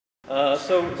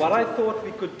So what I thought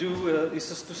we could do is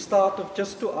just to start off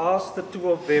just to ask the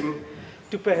two of them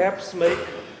to perhaps make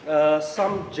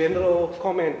some general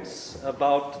comments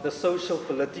about the social,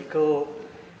 political,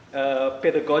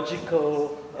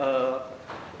 pedagogical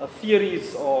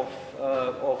theories of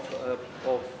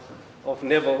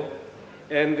Neville,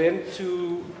 and then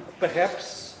to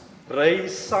perhaps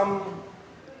raise some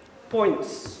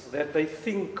points that they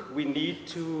think we need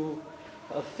to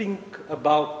think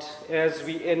about as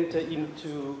we enter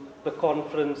into the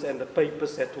conference and the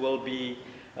papers that will be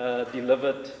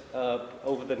delivered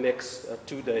over the next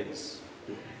 2 days.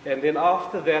 And then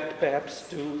after that, perhaps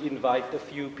to invite a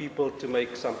few people to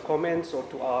make some comments or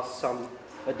to ask some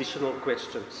additional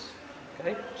questions.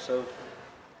 Okay, so.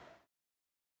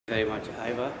 Very much,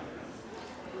 Iva.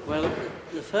 Well,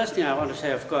 the first thing I want to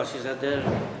say, of course, is that there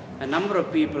are a number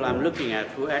of people I'm looking at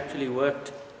who actually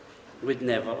worked with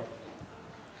Neville.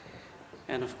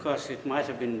 And of course, it might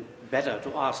have been better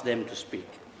to ask them to speak.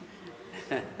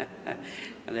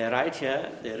 And they're right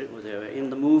here, they were in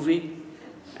the movie,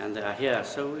 and they are here.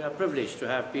 So we are privileged to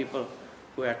have people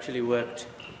who actually worked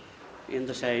in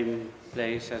the same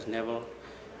place as Neville,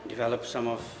 developed some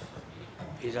of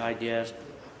his ideas,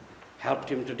 helped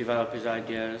him to develop his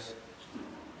ideas,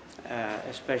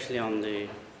 especially on the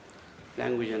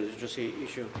language and literacy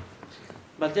issue.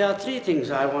 But there are three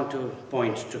things I want to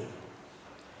point to,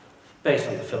 based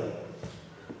on the film.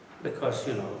 Because,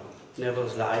 you know,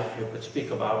 Neville's life, you could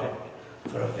speak about it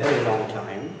for a very long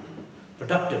time,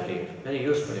 productively, very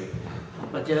usefully.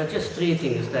 But there are just three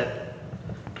things that,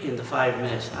 in the 5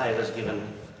 minutes I was given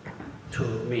to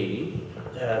me,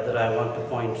 that I want to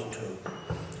point to.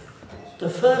 The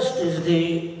first is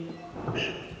the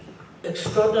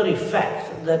extraordinary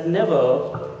fact that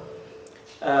Neville,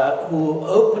 who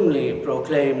openly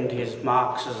proclaimed his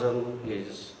Marxism,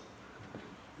 his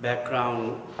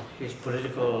background, his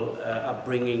political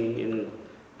upbringing in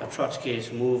a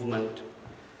Trotskyist movement,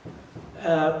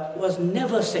 was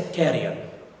never sectarian.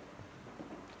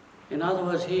 In other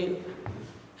words, he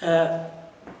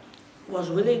was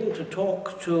willing to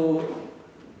talk to,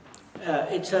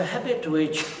 it's a habit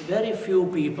which very few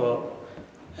people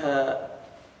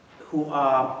who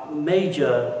are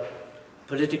major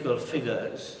political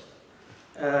figures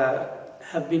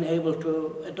have been able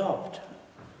to adopt,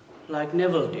 like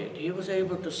Neville did. He was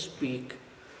able to speak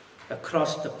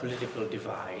across the political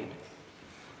divide,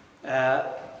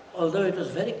 although it was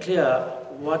very clear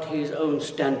what his own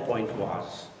standpoint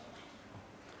was.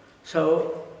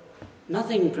 So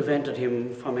nothing prevented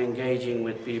him from engaging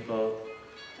with people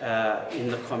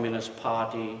in the Communist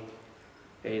Party,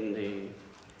 in the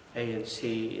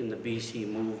ANC, in the BC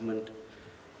movement,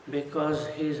 because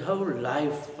his whole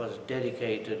life was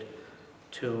dedicated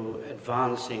to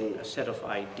advancing a set of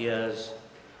ideas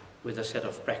with a set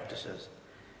of practices.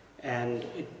 And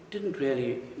it didn't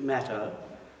really matter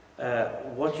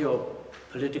what your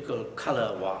political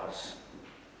color was,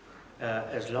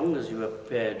 as long as you were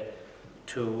prepared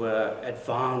to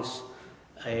advance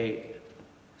a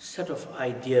set of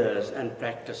ideas and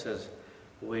practices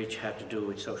which had to do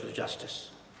with social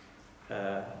justice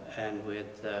and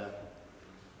with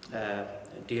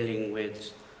dealing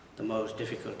with the most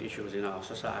difficult issues in our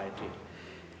society.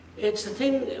 It's a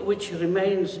thing which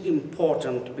remains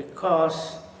important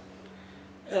because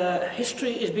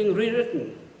history is being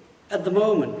rewritten at the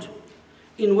moment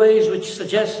in ways which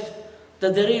suggest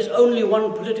that there is only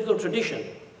one political tradition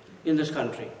in this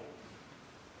country.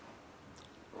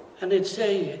 And it's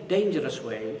a dangerous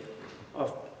way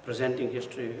of presenting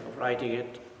history, of writing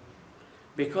it,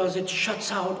 because it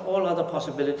shuts out all other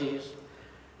possibilities.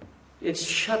 It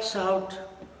shuts out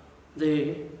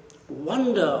the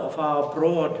wonder of our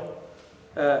broad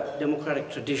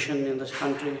democratic tradition in this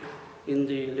country, in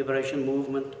the liberation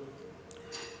movement.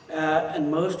 And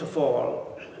most of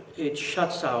all, it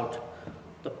shuts out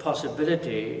the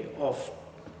possibility of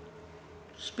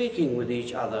speaking with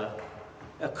each other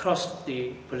across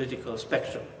the political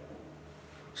spectrum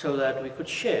so that we could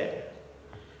share.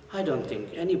 I don't think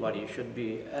anybody should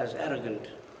be as arrogant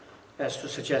as to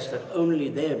suggest that only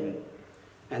them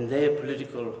and their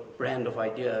political brand of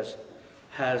ideas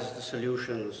has the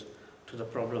solutions to the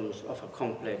problems of a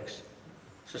complex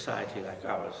society like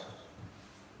ours.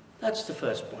 That's the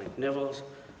first point, Neville's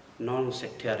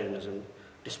non-sectarianism,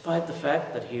 despite the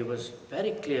fact that he was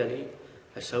very clearly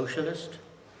a socialist,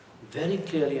 very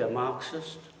clearly a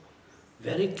Marxist,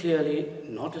 very clearly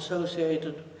not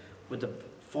associated with the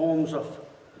forms of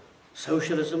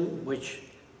socialism which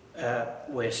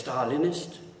were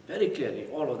Stalinist, very clearly,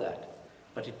 all of that.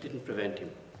 But it didn't prevent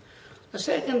him. The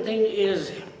second thing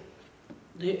is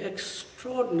the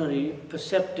extraordinary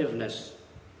perceptiveness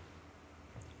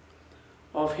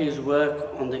of his work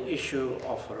on the issue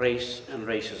of race and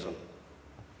racism.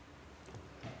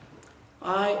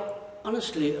 I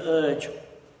honestly urge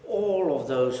all of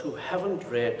those who haven't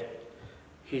read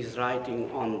his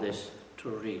writing on this to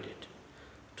read it.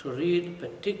 To read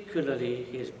particularly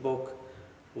his book,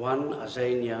 One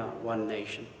Azania, One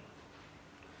Nation.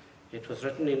 It was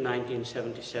written in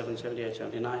 1977, 78,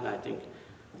 79, I think.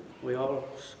 We all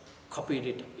copied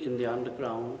it in the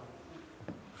underground,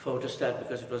 photostat,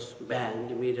 because it was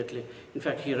banned immediately. In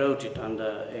fact, he wrote it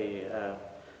under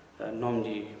a nom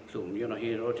de plume. You know,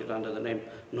 he wrote it under the name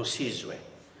Nosizwe,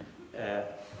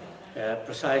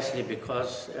 precisely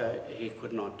because he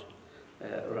could not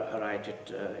write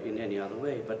it in any other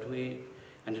way.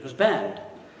 And it was banned.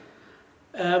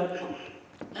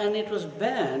 And it was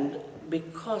banned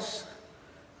because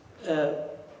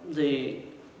the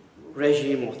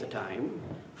regime of the time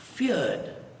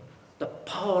feared the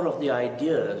power of the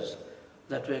ideas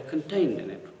that were contained in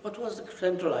it. What was the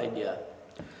central idea?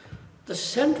 The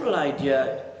central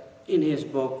idea in his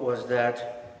book was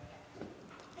that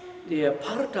the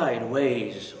apartheid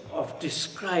ways of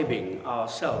describing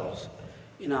ourselves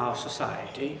in our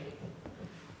society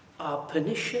are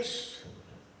pernicious,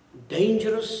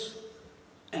 dangerous,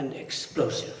 and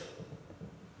explosive.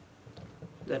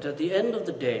 That at the end of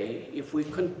the day, if we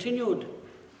continued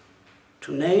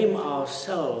to name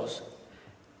ourselves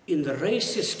in the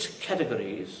racist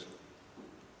categories,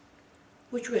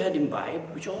 which we had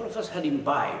imbibed, which all of us had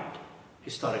imbibed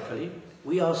historically,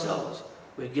 we ourselves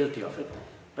were guilty of it,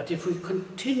 but if we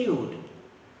continued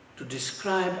to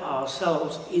describe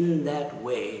ourselves in that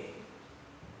way,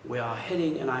 we are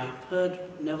heading, and I've heard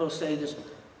Neville say this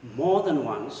more than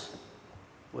once,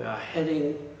 we are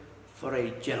heading for a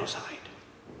genocide.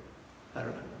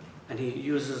 And he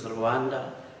uses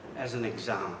Rwanda as an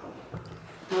example.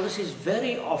 Now this is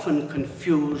very often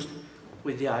confused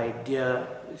with the idea,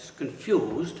 it's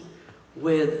confused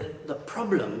with the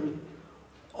problem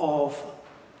of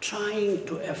trying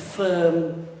to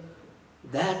affirm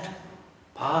that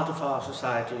part of our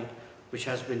society which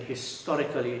has been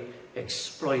historically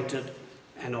exploited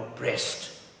and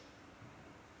oppressed.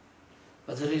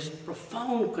 But there is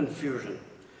profound confusion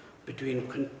between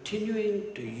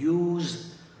continuing to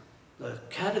use the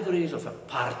categories of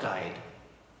apartheid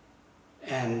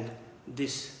and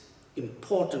this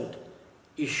important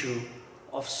issue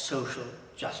of social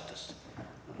justice.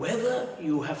 Whether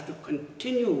you have to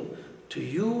continue to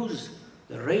use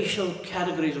the racial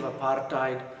categories of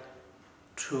apartheid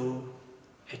to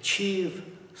achieve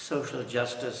social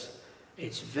justice,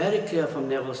 it's very clear from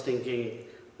Neville's thinking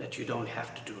that you don't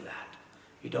have to do that.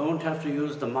 You don't have to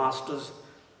use the master's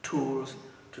tools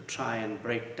to try and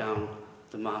break down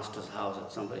the master's house,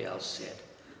 that somebody else said.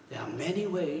 There are many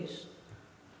ways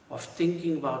of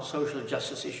thinking about social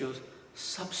justice issues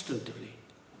substantively,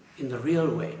 in the real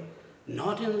way,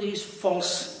 not in these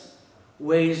false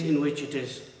ways in which it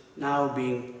is now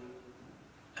being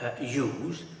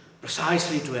used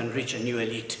precisely to enrich a new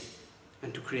elite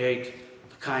and to create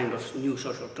the kind of new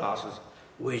social classes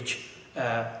which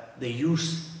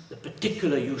the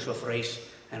particular use of race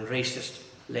and racist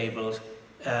labels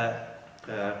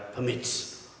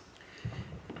permits.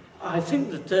 I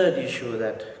think the third issue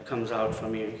that comes out for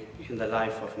me in the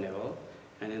life of Neville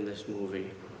and in this movie,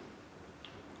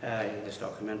 in this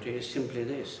documentary, is simply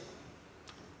this,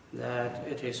 that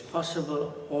it is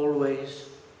possible always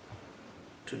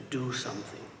to do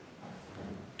something,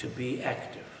 to be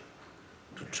active,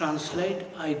 to translate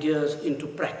ideas into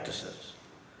practices,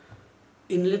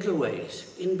 in little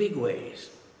ways, in big ways,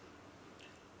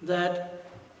 that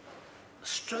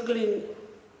struggling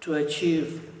to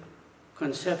achieve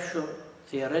conceptual,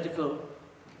 theoretical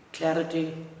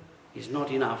clarity is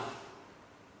not enough.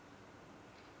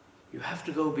 You have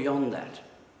to go beyond that.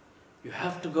 You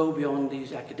have to go beyond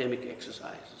these academic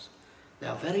exercises. They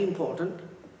are very important,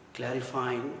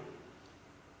 clarifying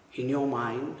in your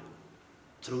mind,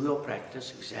 through your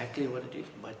practice, exactly what it is,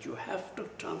 but you have to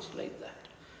translate that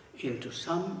into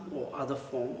some or other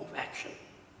form of action.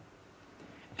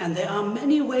 And there are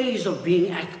many ways of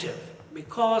being active,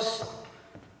 because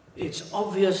it's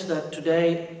obvious that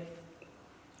today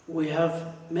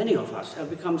many of us have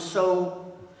become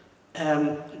so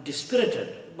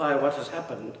dispirited by what has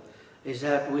happened, is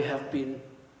that we have been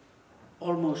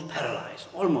almost paralyzed,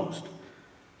 almost.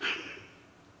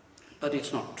 But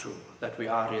it's not true that we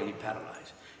are really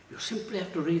paralyzed. You simply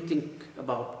have to rethink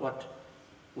about what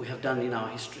we have done in our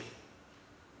history.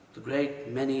 The great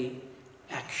many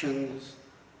actions,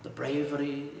 the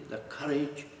bravery, the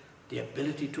courage, the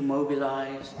ability to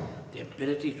mobilize, the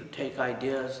ability to take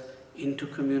ideas into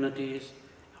communities,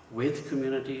 with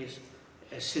communities,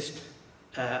 assist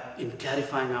in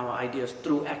clarifying our ideas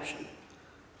through action.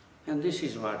 And this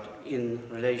is what, in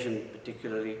relation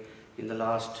particularly in the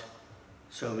last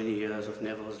so many years of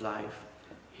Neville's life,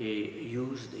 he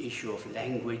used the issue of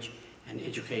language and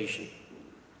education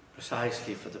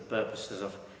precisely for the purposes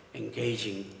of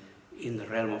engaging in the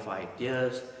realm of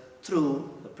ideas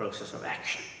through the process of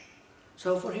action.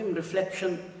 So for him,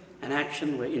 reflection and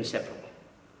action were inseparable.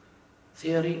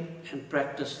 Theory and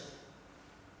practice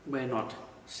were not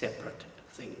separate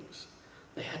things.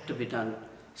 They had to be done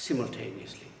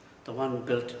simultaneously. The one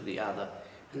built the other.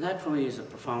 And that for me is a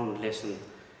profound lesson.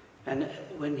 And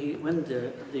when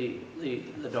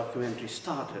the documentary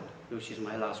started, which is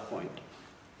my last point,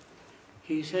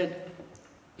 he said,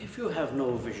 if you have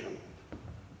no vision,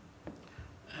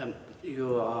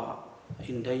 you are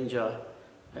in danger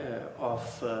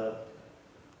of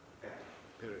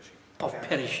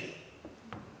perishing.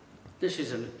 This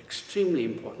is an extremely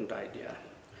important idea.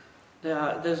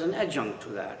 There's an adjunct to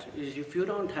that, is if you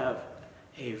don't have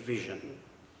a vision,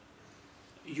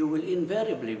 you will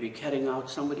invariably be carrying out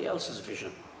somebody else's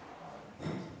vision.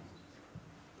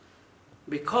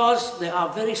 Because there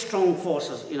are very strong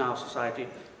forces in our society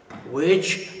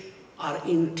which are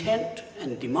intent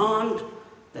and demand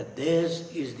that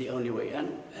theirs is the only way.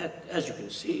 And as you can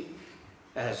see,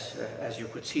 as you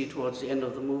could see towards the end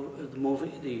of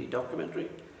the documentary,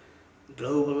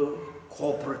 global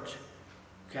corporate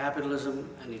capitalism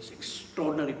and its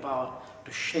extraordinary power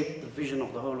to shape the vision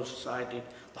of the whole of society,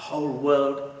 the whole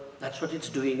world, that's what it's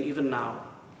doing even now.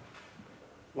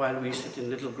 While we sit in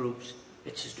little groups,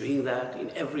 it's doing that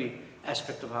in every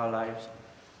aspect of our lives.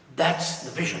 That's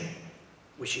the vision,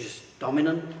 which is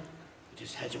dominant, it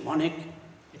is hegemonic,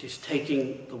 it is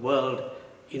taking the world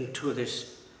into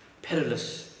this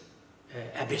perilous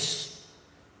abyss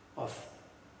of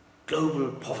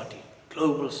global poverty,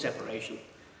 global separation,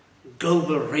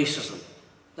 global racism.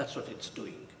 That's what it's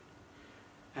doing.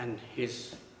 And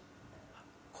his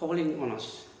calling on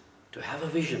us to have a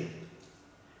vision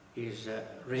is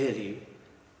really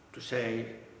to say,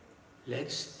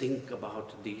 let's think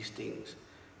about these things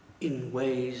in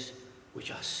ways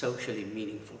which are socially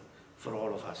meaningful for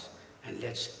all of us, and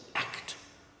let's act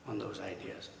on those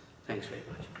ideas. Thanks very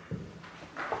much.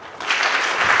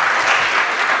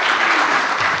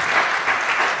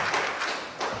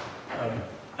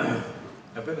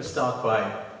 I'm going to start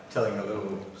by telling a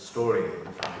little story,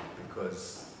 in fact,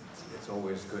 because it's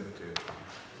always good to.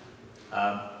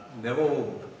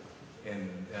 Neville,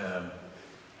 in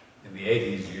the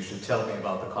 80s, you should tell me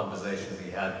about the conversations he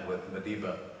had with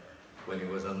Madiba when he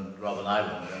was on Robben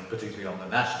Island, and particularly on the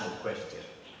national question,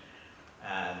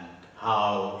 and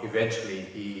how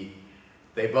eventually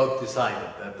they both decided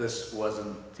that this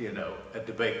wasn't, a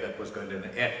debate that was going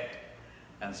to end,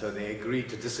 and so they agreed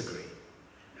to disagree.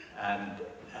 And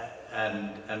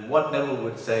what Neville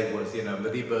would say was,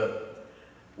 Madiba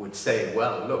would say,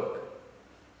 well, look,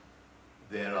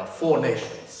 there are 4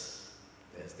 nations.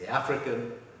 There's the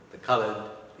African, the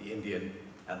colored, the Indian,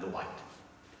 and the white.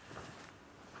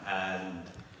 And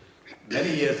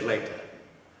many years later,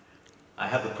 I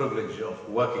had the privilege of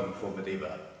working for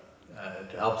Madiba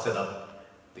to help set up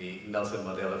the Nelson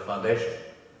Mandela Foundation.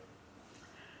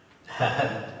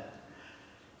 And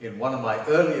in one of my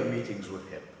earlier meetings with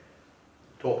him,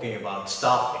 talking about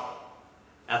staffing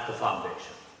at the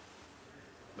foundation,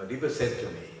 Madiba said to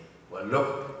me, well,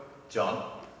 look, John,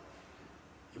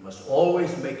 you must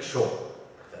always make sure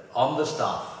that on the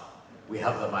staff we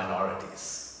have the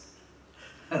minorities.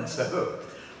 And so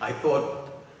I thought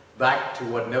back to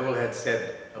what Neville had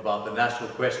said about the national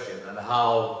question and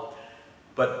how,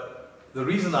 but the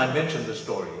reason I mentioned the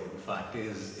story, in fact,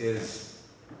 is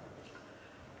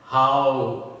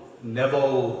how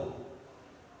Neville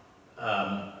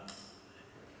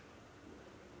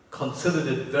considered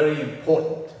it very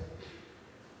important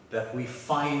that we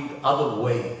find other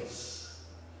ways,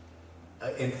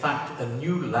 in fact, a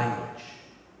new language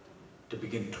to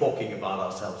begin talking about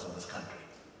ourselves in this country.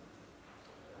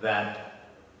 That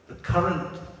the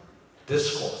current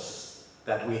discourse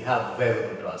that we have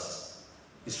available to us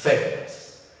is failing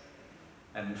us.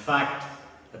 And in fact,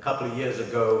 a couple of years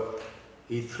ago,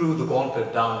 he threw the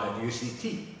gauntlet down at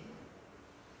UCT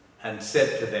and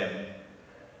said to them,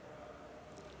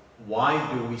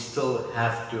 why do we still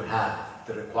have to have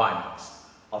the requirements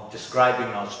of describing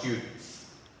our students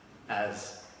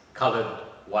as colored,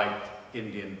 white,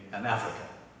 Indian, and African?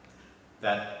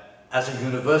 That as a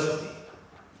university,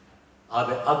 are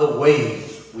there other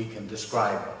ways we can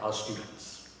describe our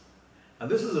students? And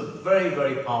this is a very,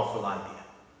 very powerful idea.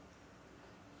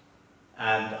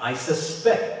 And I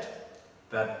suspect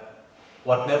that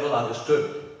what Neville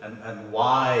understood and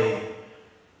why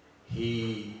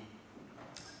he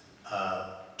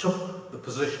took the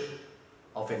position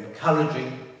of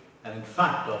encouraging and in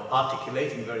fact of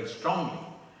articulating very strongly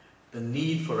the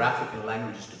need for African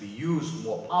languages to be used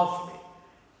more powerfully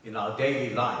in our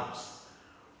daily lives,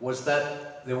 was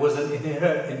that there was an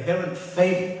inherent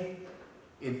failure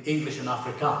in English and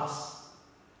Afrikaans.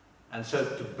 And so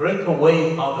to break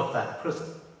away out of that prison,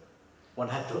 one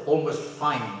had to almost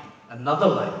find another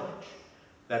language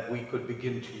that we could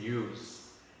begin to use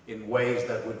in ways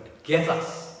that would get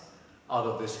us out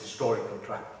of this historical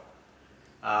trap.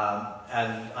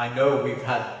 And I know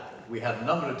we had a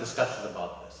number of discussions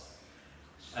about this.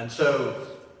 And so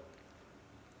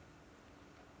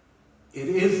it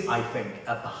is, I think,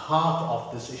 at the heart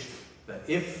of this issue that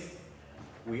if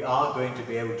we are going to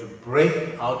be able to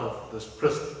break out of this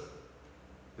prison,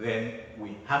 then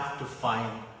we have to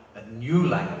find a new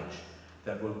language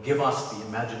that will give us the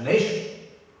imagination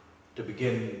to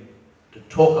begin to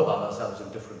talk about ourselves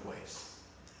in different ways.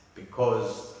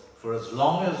 Because for as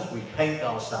long as we paint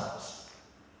ourselves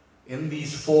in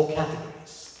these four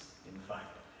categories, in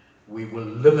fact, we will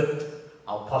limit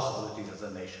our possibilities as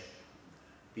a nation.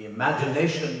 The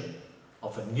imagination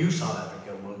of a new South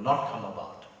Africa will not come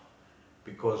about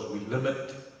because we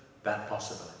limit that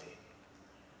possibility.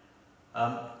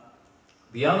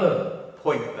 The other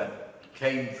point that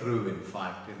came through, in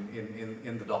fact,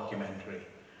 in the documentary,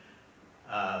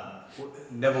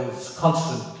 Neville's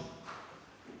constant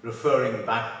referring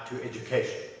back to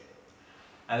education.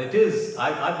 And it is,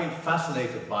 I've been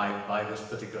fascinated by this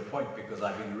particular point because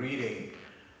I've been reading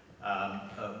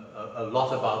a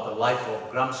lot about the life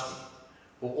of Gramsci,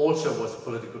 who also was a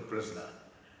political prisoner.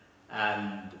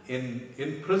 And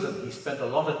in prison, he spent a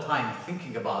lot of time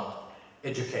thinking about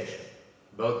education,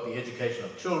 both the education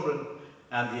of children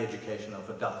and the education of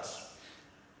adults.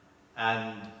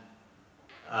 And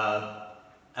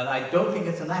I don't think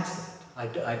it's an accident.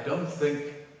 I don't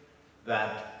think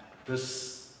that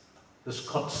this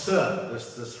concern,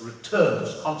 this return,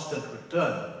 this constant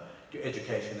return to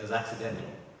education is accidental.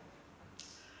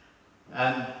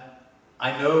 And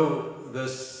I know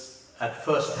this at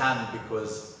first hand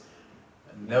because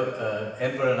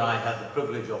Enver and I had the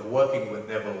privilege of working with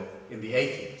Neville in the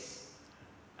 80s.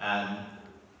 And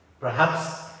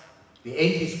perhaps the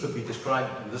 80s could be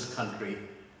described in this country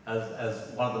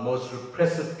as one of the most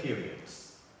repressive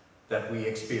periods that we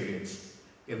experienced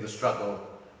in the struggle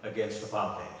against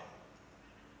apartheid.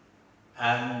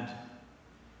 And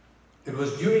it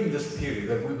was during this period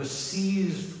that we were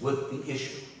seized with the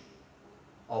issue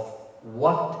of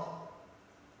what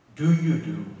do you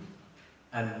do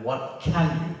and what can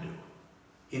you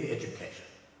do in education.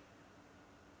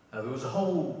 Now, there was a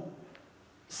whole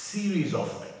series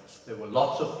of things. There were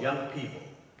lots of young people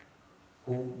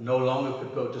who no longer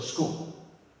could go to school.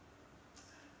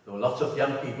 There were lots of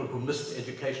young people who missed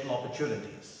educational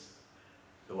opportunities.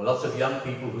 There were lots of young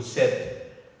people who said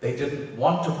they didn't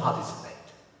want to participate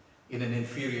in an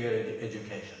inferior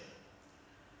education.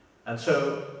 And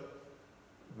so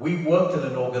we worked in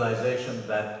an organization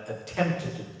that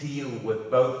attempted to deal with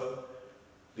both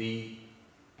the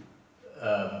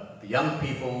young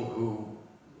people who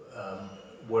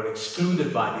were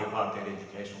excluded by the apartheid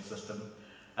educational system,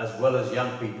 as well as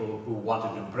young people who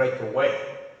wanted to break away.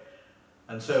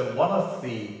 And so one of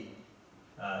the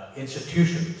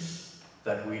institutions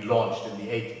that we launched in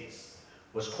the 80s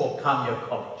was called Kanya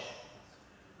College.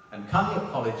 And Kanya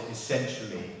College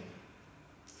essentially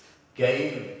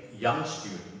gave young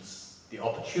students the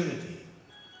opportunity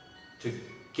to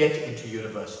get into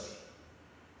university.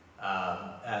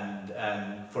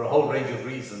 And for a whole range of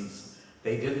reasons,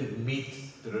 they didn't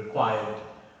meet the required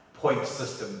point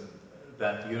system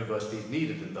that universities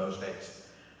needed in those days.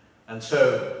 And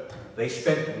so they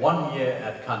spent 1 year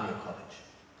at Kanya College.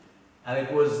 And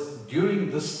it was during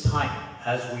this time,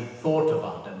 as we thought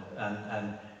about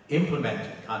and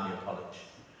implemented Kanya College,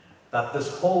 that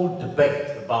this whole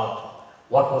debate about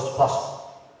what was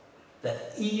possible,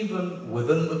 that even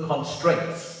within the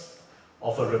constraints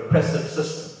of a repressive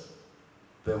system,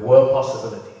 there were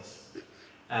possibilities.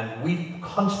 And we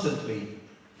constantly,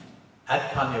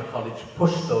 at Kanya College,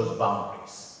 pushed those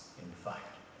boundaries, in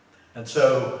fact. And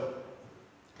so,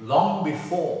 long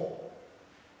before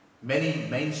many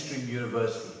mainstream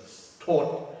universities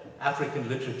taught African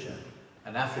literature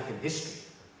and African history,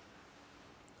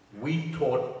 we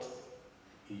taught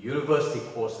a university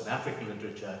course in African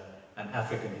literature and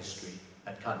African history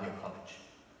at Kanya College.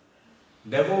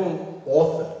 Neville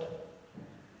authored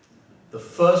the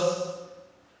first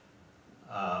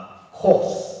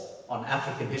course on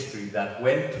African history that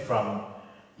went from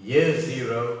year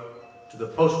zero to the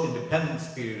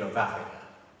post-independence period of Africa.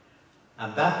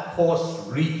 And that course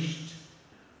reached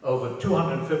over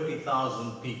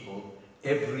 250,000 people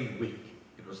every week.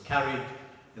 It was carried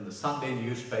in the Sunday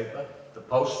newspaper, the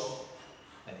Post,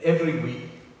 and every week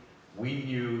we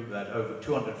knew that over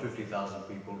 250,000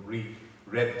 people read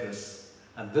this,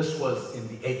 and this was in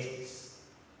the 80s.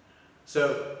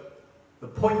 So the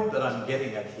point that I'm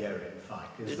getting at here, in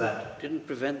fact, is that... Didn't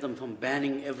prevent them from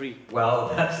banning every...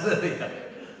 Well, that's the thing.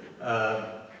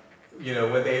 You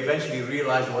know, when they eventually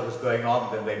realized what was going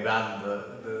on, then they banned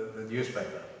the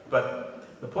newspaper. But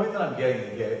the point that I'm getting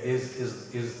at here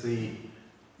is the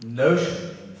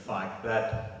notion, in fact,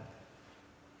 that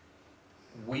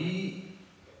we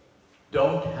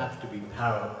don't have to be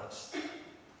paralyzed,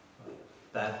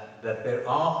 that there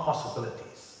are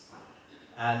possibilities.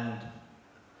 And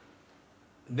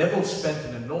Neville spent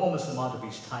an enormous amount of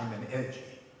his time and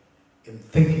energy in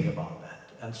thinking about that.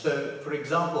 And so, for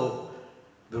example,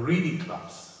 the reading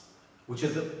clubs, which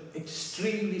is an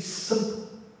extremely simple,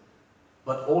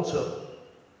 but also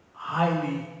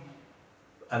highly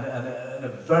and a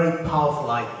very powerful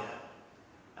idea.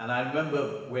 And I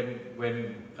remember when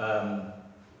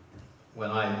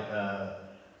I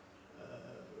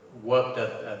worked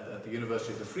at the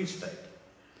University of the Free State,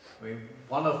 I mean,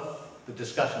 one of the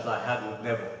discussions I had with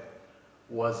Neville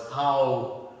was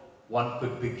how one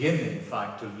could begin, in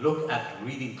fact, to look at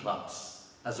reading clubs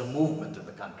as a movement in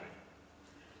the country.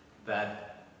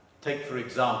 That, take for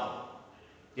example,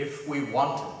 if we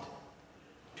wanted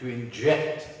to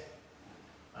inject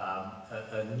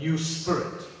a new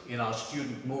spirit in our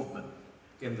student movement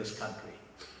in this country,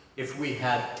 if we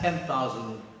had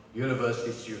 10,000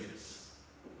 university students,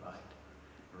 right,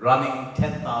 running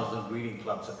 10,000 reading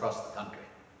clubs across the country.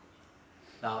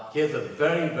 Now, here's a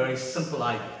very, very simple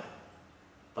idea,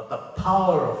 but the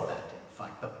power of that, in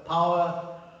fact, the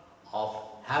power of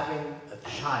having a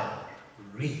child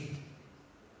read,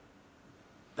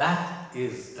 that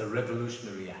is a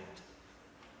revolutionary act.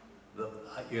 The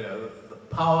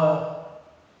power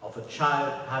of a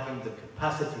child having the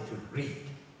capacity to read,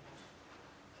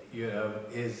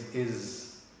 is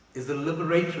a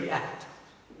liberatory act.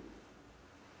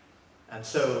 And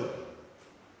so,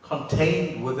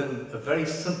 contained within a very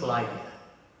simple idea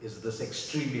is this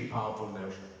extremely powerful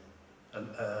notion,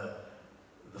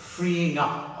 the freeing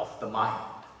up of the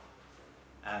mind.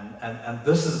 And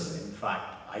this is, in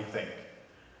fact, I think,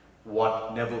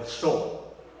 what Neville saw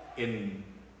in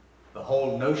the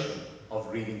whole notion of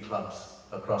reading clubs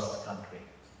across the country.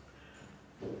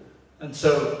 And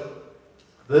so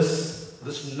this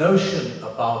notion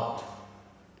about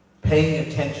paying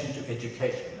attention to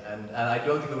education, and I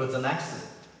don't think it was an accident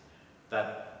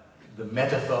that the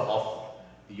metaphor of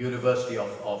the University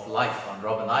of Life on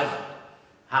Robben Island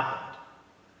happened.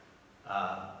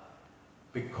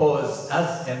 Because,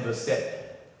 as Enver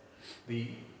said, the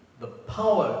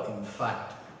power, in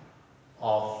fact,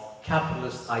 of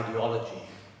capitalist ideology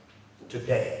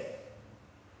today,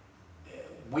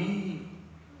 we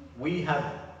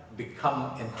have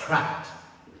become entrapped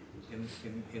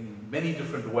in many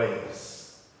different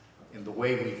ways, in the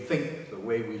way we think, the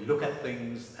way we look at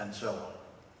things, and so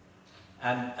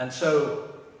on. And so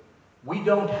we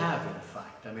don't have, in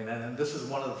fact, I mean, and this is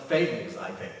one of the failings,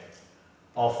 I think,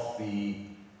 of the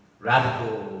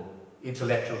radical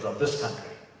intellectuals of this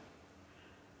country.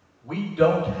 We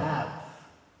don't have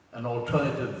an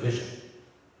alternative vision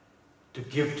to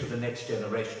give to the next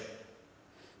generation.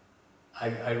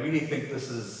 I really think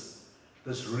this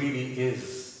really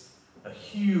is a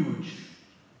huge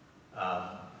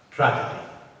tragedy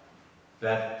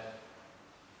that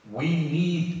we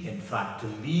need, in fact, to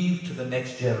leave to the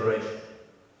next generation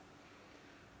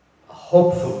a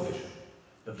hopeful vision,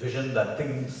 a vision that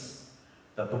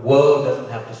the world doesn't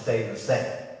have to stay the same,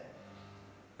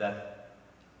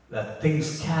 that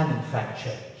things can, in fact,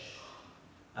 change.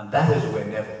 And that is where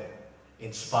Neville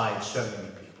inspired so many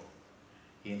people.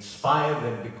 He inspired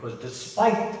them because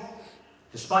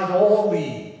despite all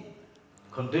the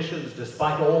conditions,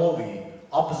 despite all the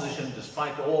opposition,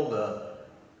 despite all the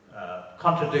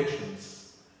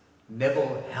contradictions,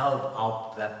 Neville held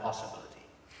out that possibility.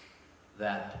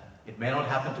 That it may not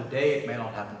happen today, it may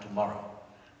not happen tomorrow,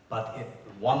 but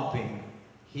one thing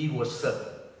he was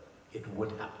certain, it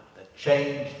would happen. That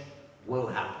change will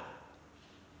happen.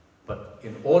 But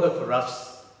in order for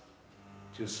us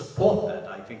to support that,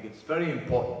 I think it's very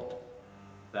important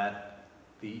that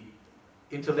the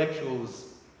intellectuals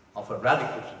of a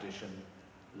radical tradition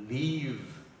leave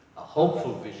a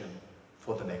hopeful vision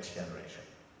for the next generation.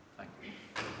 Thank you.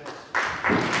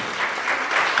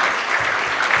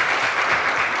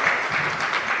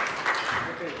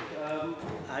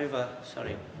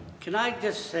 Sorry. Can I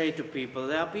just say to people,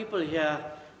 there are people here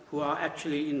who are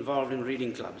actually involved in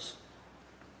reading clubs.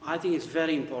 I think it's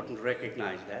very important to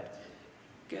recognize that.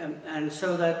 And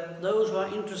so that those who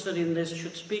are interested in this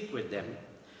should speak with them.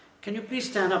 Can you please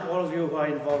stand up, all of you who are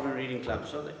involved in reading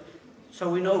clubs, so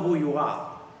we know who you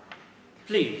are?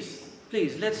 Please,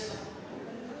 please, this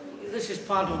is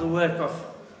part of the work of,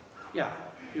 yeah,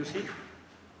 you see?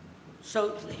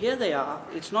 So here they are.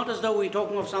 It's not as though we're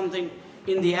talking of something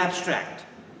in the abstract.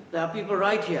 There are people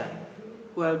right here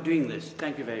who are doing this.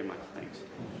 Thank you very much. Thanks.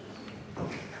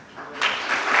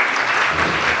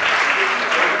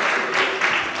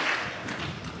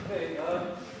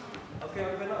 Okay,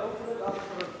 I'm going to open it up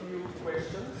for a few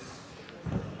questions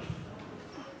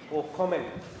or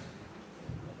comments.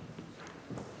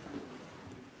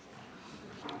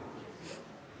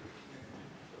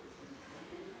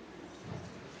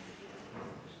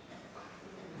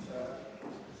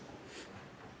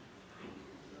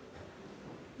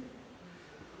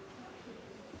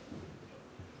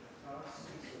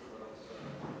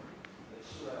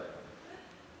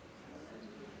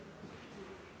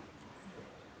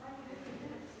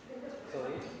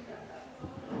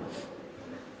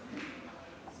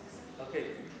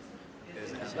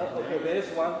 Okay, there's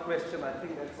one question. I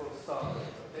think that's will start.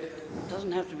 It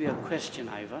doesn't have to be a question,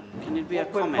 Ivor. Can it be a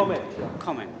comment?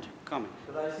 Comment.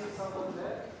 Did I see someone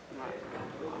there? My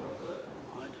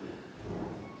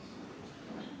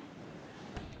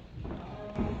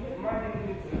name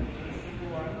is simple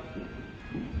one.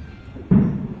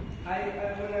 When I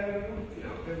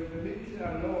looked at the literature I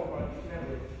know about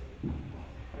Neville,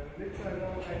 the literature I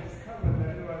know, I discovered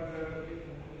that it was a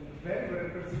very, very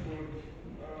principled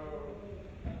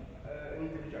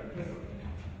individual person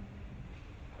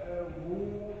who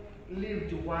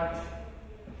lived what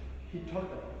he taught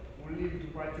them, who lived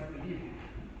what he believed.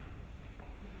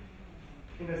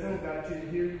 In the sense that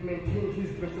he maintained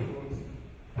his principles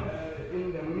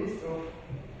in the midst of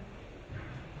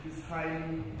this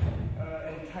highly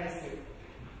enticing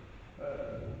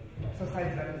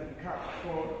society that has become.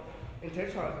 For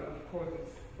intellectuals, of course,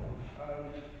 it's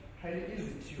highly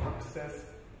easy to access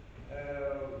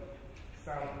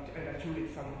and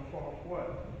accumulate some form of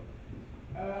wealth.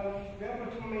 Therefore,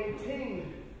 to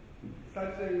maintain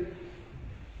such a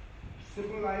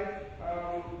simple life,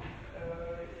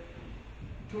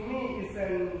 to me, is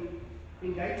an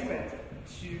indictment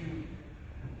to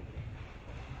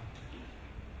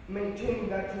maintain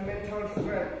that mental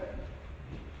strength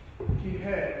he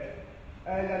had.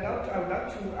 And I would like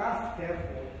to ask,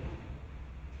 therefore,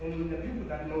 and the people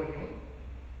that know him,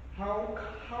 how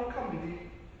did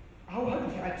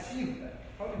he achieve that?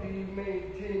 How did he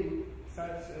maintain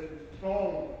such a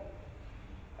strong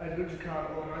ideological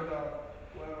or rather,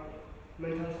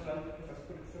 mental strength, as I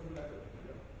put it simply like that?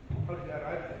 How did he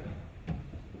arrive there?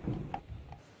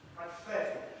 At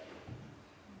first.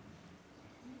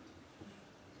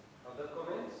 Other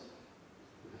comments?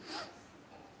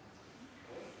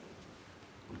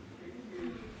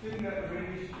 The thing that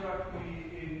really struck me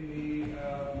in the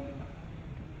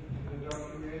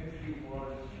documentary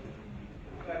was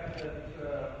the fact that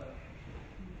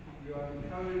you are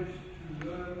encouraged to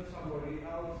learn somebody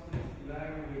else's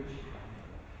language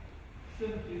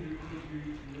simply because you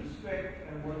respect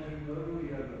and want to know the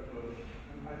other person.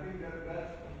 And I think that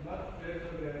that's much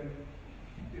better than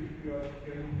if you are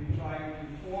going to be trying to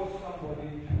force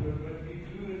somebody to do it, but we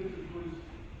do it because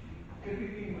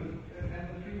everything was, and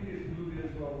the previous movie as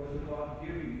well was about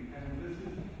giving, and this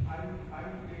is, I'm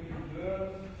going to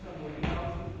learn somebody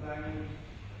else's language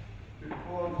because I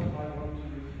want to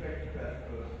respect that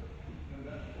person. And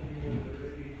that for me was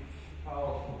really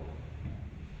powerful.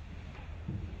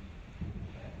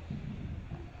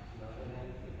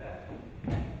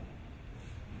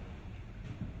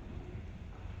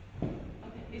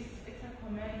 It's a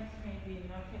comment, maybe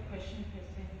not a question per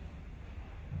se.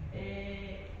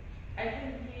 I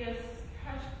think he has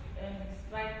touched and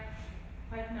struck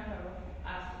quite a number of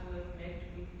us who have met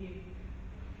with him.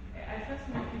 I first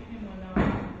met with him when I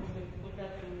was with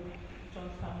that John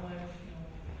Samuel,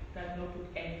 that no good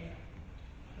end.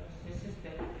 This is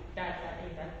the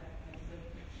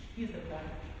he's the one.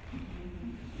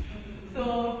 So,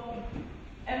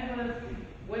 and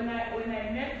when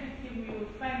I met with him, you will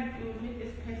meet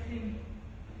this person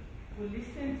who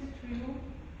listens to you,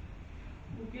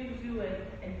 who gives you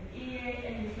an ear,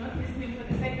 and he's not listening for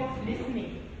the sake of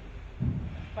listening,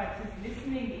 but he's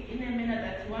listening in a manner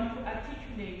that you want to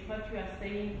articulate what you are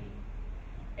saying,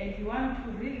 and you want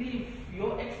to relive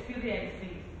your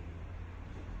experiences,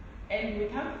 and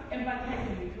without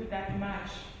empathizing with you that much,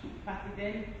 but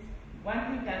then one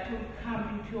thing that will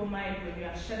come into your mind when you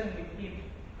are sharing with him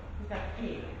is that,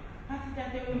 hey, but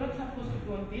that they were not supposed to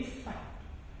be on this side,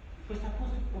 we're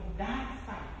supposed to be on that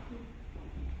side.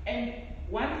 And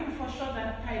one thing for sure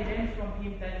that I learned from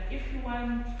him, that if you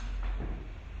want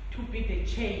to be the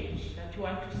change that you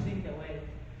want to see in the world,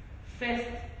 first,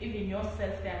 even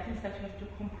yourself, there are things that you have to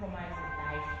compromise in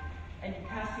life. And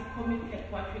Kasi committed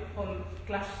what we call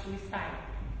class suicide,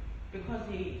 because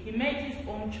he made his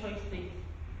own choices.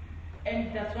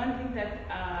 And that's one thing that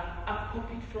I've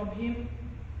copied from him.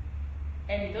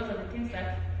 And those are the things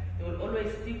that will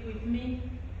always stick with me.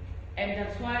 And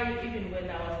that's why even when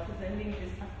I was presenting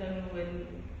this afternoon, when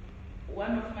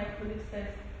one of my colleagues says,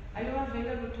 "Are you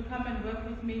available to come and work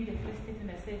with me in the Free State?"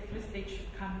 And I said, "Free State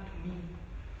should come to me."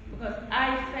 Because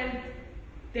I felt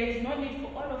there is no need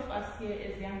for all of us here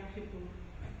as young people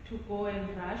to go and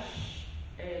rush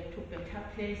to better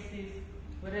places,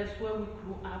 whereas where we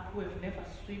grew up, we have never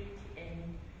swept,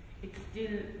 and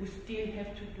we still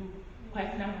have to do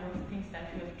quite a number of things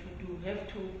that we have to do. We have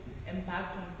to embark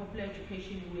on popular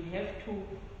education, we have to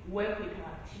work with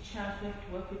our teachers, we have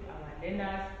to work with our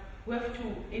learners, we have to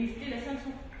instill a sense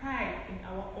of pride in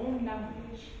our own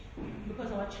language,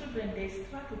 because our children, they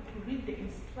struggle to read the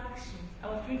instructions. I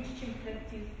was doing teaching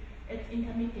practice at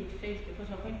intermediate phase, because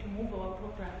we're going to move our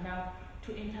program now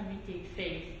to intermediate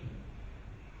phase.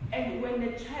 And when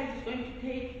the child is going to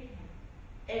take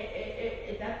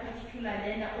that particular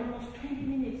learner almost 20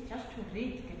 minutes just to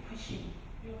read the question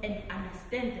and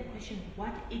understand the question,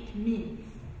 what it means,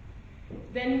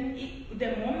 then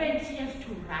the moment she has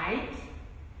to write,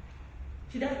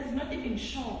 is not even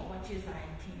sure what she's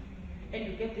writing. And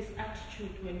you get this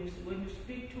attitude when you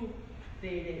speak to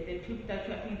the people that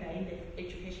you are in the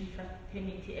education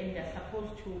fraternity, and they're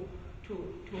supposed to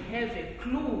have a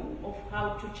clue of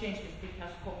how to change the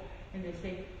status quo. And they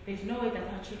say, there's no way that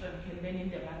our children can learn in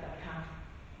their mother tongue.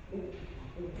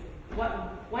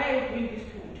 Why are you doing this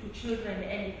to children,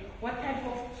 and what type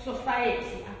of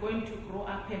society are going to grow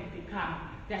up and become?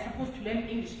 They're supposed to learn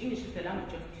English. English is the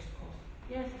language of discourse.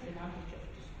 Yes, it's the language of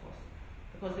discourse.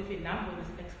 Because if a number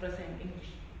is expressed in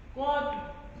English,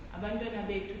 God, abantwana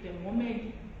bethu, the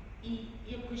moment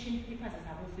i-question papers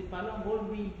zibhalwa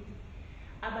ngolwimi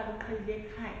abaluqhelile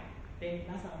ekhaya, then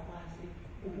bazawukwazi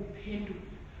ukuphendula,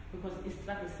 because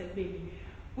istruggle sekubeni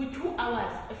kwi-2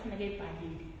 hours efuneka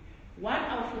ebhalile, 1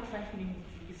 hour 45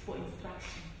 minutes is for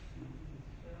instructions,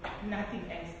 nothing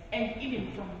else. And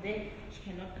even from there, she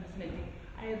cannot understand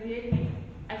anything.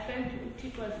 I felt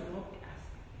teachers robbed us,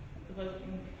 because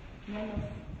in one of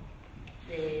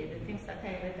the things that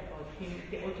I read about him,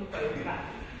 the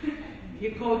autobiography, he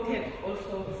quoted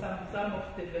also some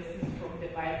of the verses from the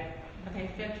Bible, but I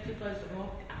felt teachers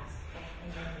robbed us of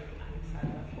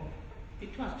understanding for.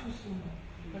 It was too soon,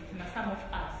 because some of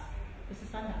us, this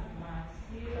is under mass.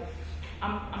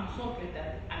 I'm so glad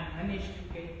that I managed to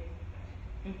get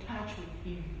in touch with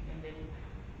him, and then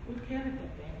we'll carry the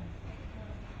banner.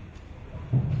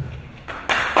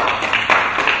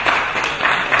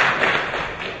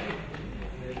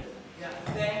 Yeah,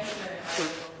 thanks.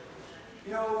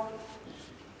 You know,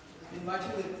 in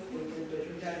watching the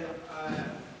documentary of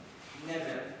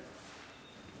Neville,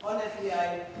 honestly,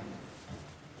 I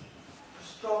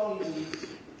strongly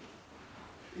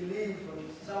believe in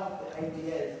some of the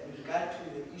ideas with regard to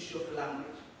the issue of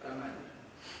language, primarily.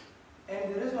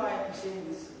 And the reason why I'm saying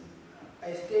this,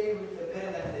 I stay with the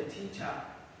parent and the teacher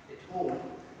at home,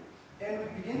 and we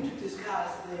begin to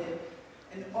discuss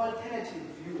an alternative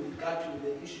view with regard to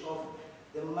the issue of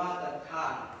the mother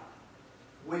tongue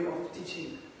way of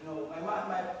teaching. You know, my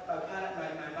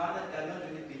mother does not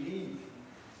really believe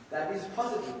that it's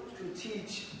possible to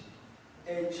teach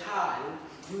a child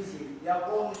using their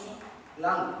own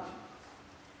language.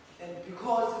 And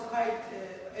because it's quite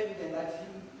evident that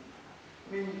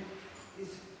he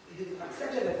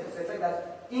accepted the fact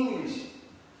that English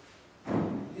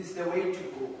is the way to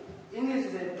go. English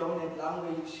is a dominant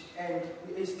language, and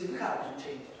it's difficult to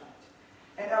change it.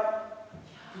 And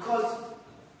because,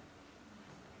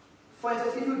 for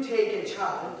instance, if you take a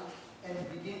child and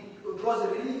begin, because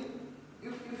really,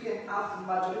 if you can ask the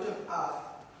majority of us,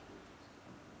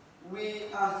 we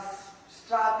are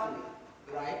struggling,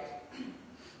 right?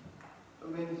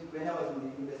 When I was in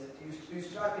the university, you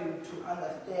struggle to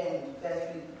understand,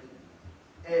 firstly,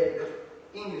 the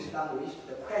English language,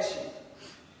 the question.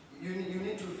 You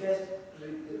need to first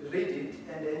read it,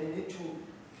 and then you need to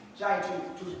try to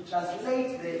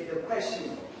translate the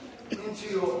question into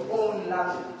your own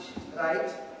language,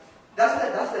 right?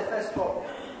 That's the first problem.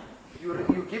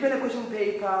 You're given a question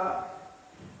paper,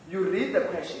 you read the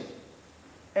question,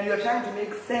 and you're trying to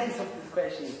make sense of this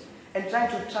question, and trying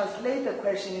to translate the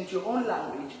question into your own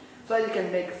language so that it can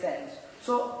make sense.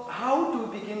 So how do you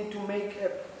begin to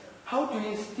how do you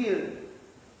instill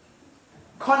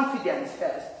confidence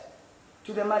first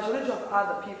to the majority of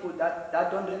other people that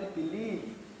don't really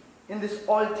believe in this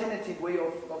alternative way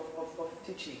of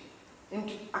teaching,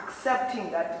 into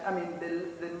accepting that, I mean,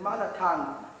 the mother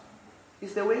tongue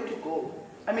is the way to go.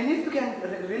 I mean, if you can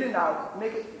really now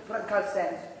make it practical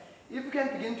sense, if you can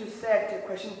begin to set a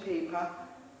question paper,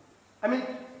 I mean,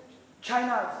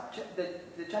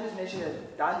 the Chinese nation has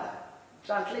done that,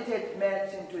 translated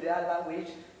maths into their language,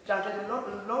 translated a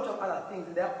lot of other things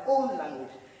in their own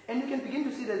language, and you can begin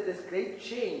to see that there's great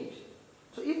change.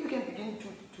 So if you can begin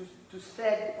to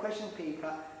set a question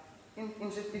paper in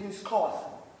this course,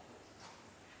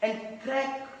 and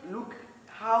look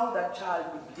how that child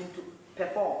will begin to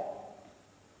perform.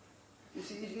 You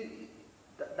see,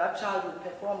 that child will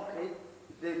perform great.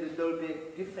 There will be a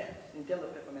difference in terms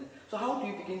of performance. So how do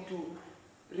you begin to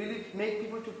really make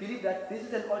people to believe that this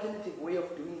is an alternative way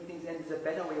of doing things and it's a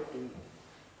better way of doing it?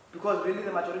 Because really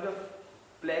the majority of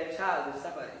black child is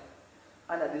suffering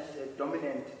under this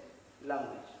dominant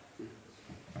language.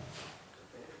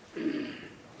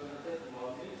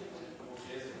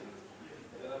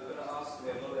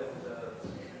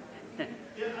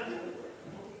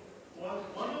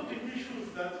 One of the issues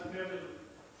that Neville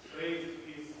raised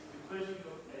is the question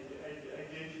of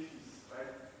identities,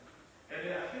 right? And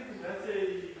I think that's a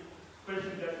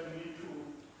question that we need to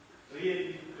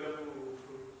really grapple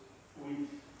with.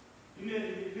 In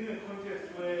a context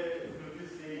where,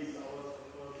 these days, I was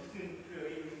listening to a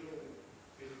radio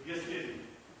yesterday.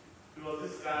 There was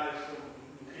this guy from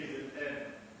KZN,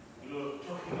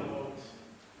 talking about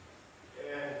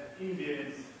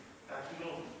Indians that,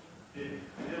 they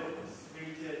never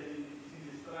participated in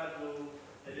the struggle,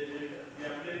 and they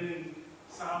are planning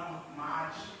some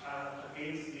march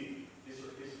against the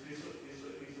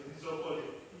so-called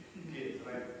Indians,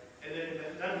 right? And then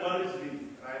that worries me,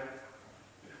 right?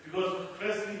 Because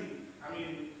firstly, I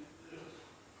mean,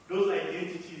 those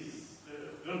identities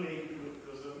don't make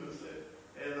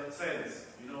sense,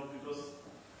 because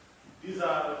these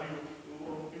are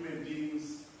human beings,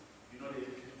 they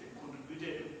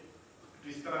contributed to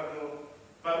the struggle,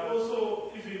 but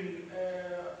also even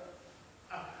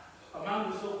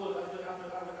among the so-called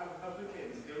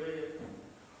Africans, there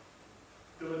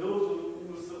were those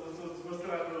who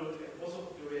struggled, and also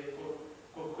there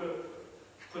were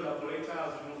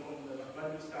collaborators, from the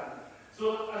Afghanistan. So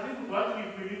I think what we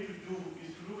need to do is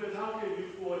to look at how can we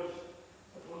forge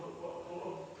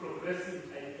progressive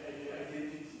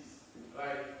identities,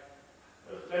 right?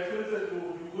 Like for instance, you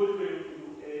go to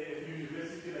a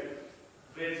university like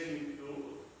Virgin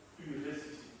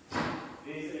University.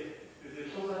 There's a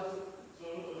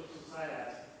social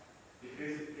society.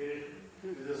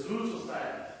 There's a Zulu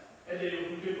society, and then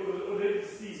you can already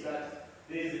see that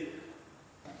there's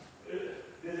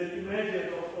an emergence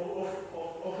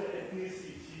of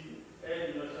ethnicity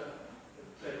and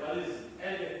tribalism.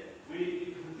 And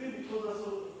within the total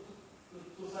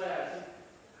society,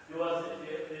 there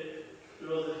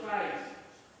was a fight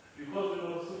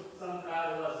because some guy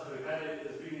was regarded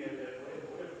as being a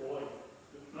boy,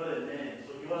 not a man.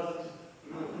 So he wasn't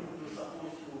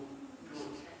supposed to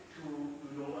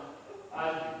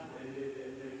argue and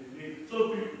make. So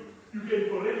you can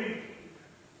already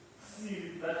see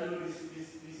that the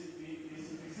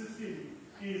system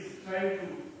is trying to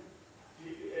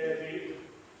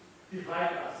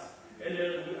divide us. And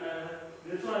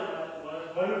that's why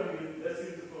one of the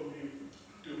lessons from the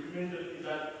documentary is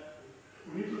that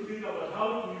we need to think about how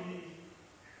do we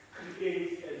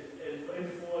create and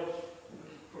forge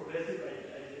progressive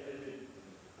identities.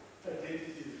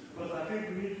 Because I think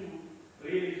we need to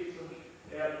really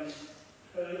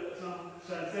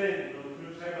transcend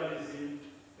tribalism,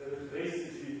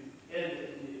 racism, and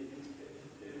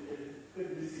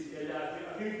ethnicity. And I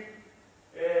think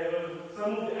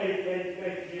some of the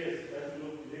ideas that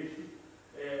relate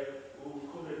to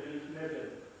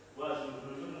Neville was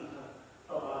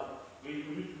about we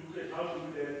need to look at how to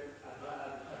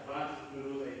advance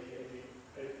those ideas.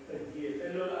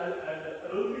 And I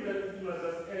don't think that we must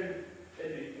just end at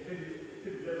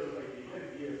the level of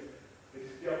ideas.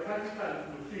 There are practical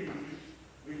things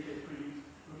we can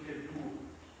do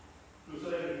so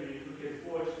that we can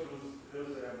forge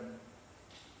those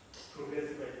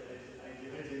progressive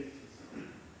identities.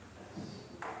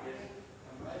 Yes.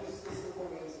 I just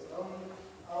want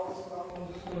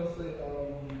to say,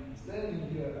 standing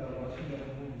here watching that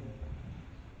movie,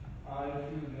 I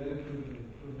feel very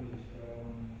privileged.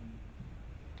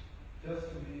 Just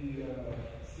to be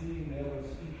seeing Neville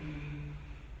speaking,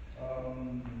 I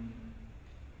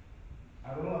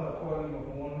don't know how to call him a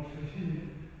one free,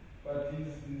 but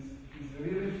he's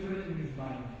really free in his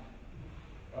mind.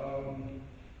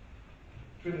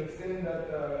 To the extent that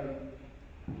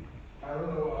I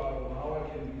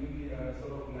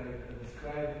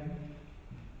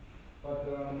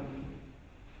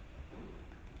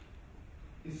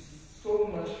is so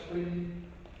much free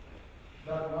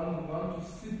that one would want to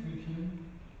sit with him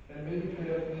and maybe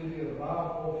perhaps maybe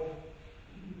rub off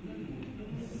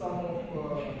some of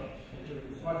what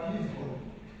he's got.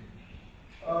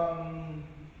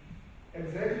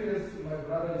 Exactly as my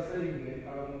brother is saying there,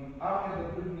 I've had the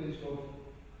privilege of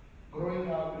growing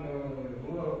up in a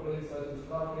rural place such as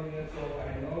Gauteng, so I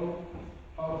know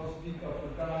how to speak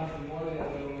Afrikaans and all the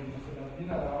other languages. And I've been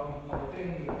around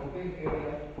Gauteng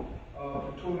area,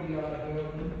 Pretoria,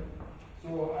 Durban, so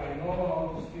I know how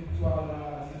to speak Tswana,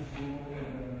 Sezulu,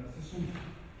 and Sesotho.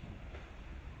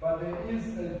 But there is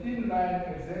a thin line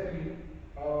exactly,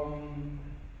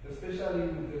 especially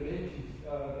with the natives,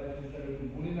 that is the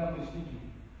Bunina speaking.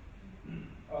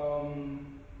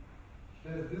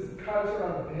 There's this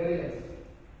cultural barriers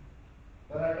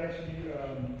that are actually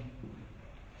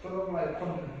sort of like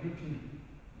contributing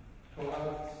to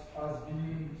us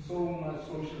being so much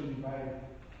socially divided.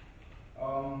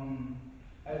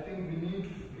 I think we need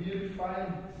to really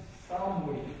find some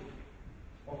way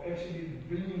of actually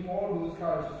bringing all those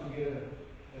cultures together.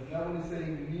 As Neville is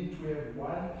saying, we need to have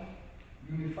one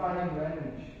unifying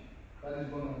language that is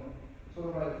going to sort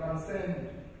of like transcend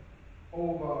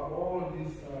over all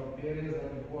these barriers that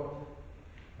we've got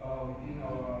within our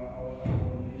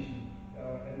nation.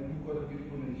 And we've got a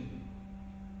beautiful nation.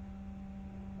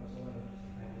 That's all I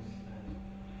have to say.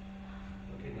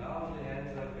 Okay, now the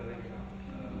hands are going up.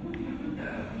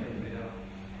 Okay, we are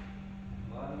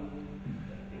 1,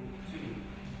 2,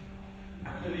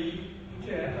 3. Put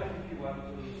your hand up if you want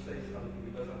to say something,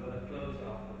 because I'm going to close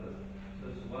after this. So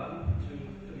it's 1,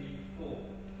 2, 3, 4.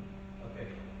 Okay.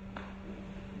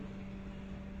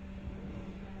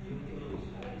 You close.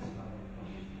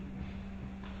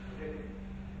 Okay.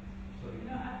 Sorry. You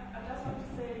know, I just want to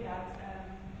say that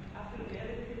I feel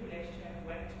very privileged to have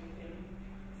worked with him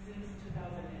since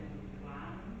 2001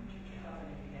 to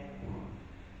 2011.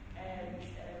 And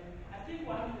I think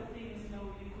one of the things, you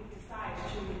know, you could decide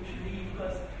to leave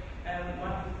because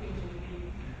one of the things would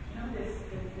be, you know,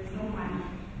 there's no money,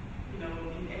 you know,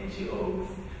 in NGOs,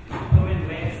 go and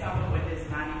work somewhere where there's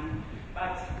money.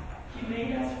 But he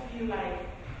made us feel like,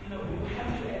 you know, we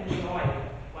have to enjoy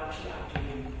what you are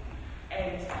doing. And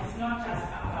it's not just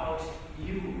about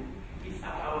you, it's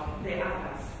about the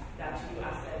others that you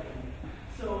are serving.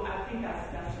 So I think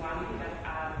that's one thing that I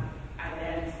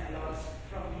learned a lot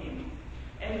from him.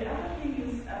 And the other thing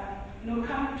is, you know,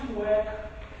 coming to work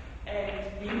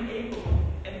and being able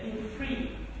and being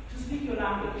free to speak your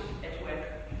language at work.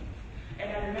 And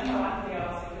I remember one day I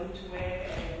was going to work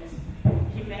and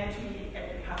he met me at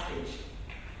the passage.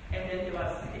 And then there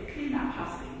was a cleaner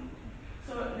passing.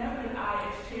 So Neville and I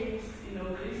exchanged, you know,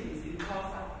 greetings in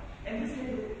Xhosa. And he said,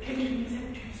 do you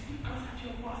speak Xhosa to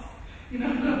your boss? You know?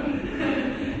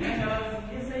 And I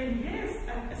was saying, yes,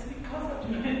 I speak Xhosa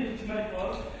to my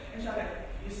boss. And she was like,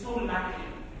 you're so lucky.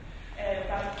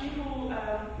 But people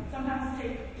sometimes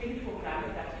take it for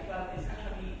granted that it's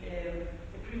actually a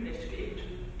privilege to be able to,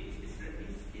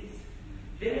 it's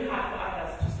very hard for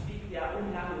others to speak their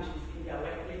own languages in their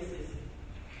workplaces.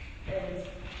 And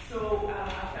so I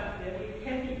felt very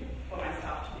happy for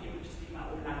myself to be able to speak my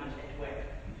own language at work.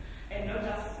 And not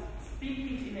just speak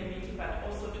it in a meeting, but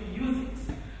also to use it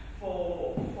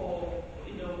for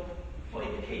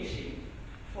education,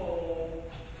 for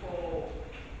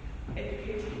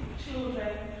educating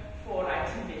children, for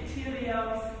writing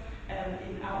materials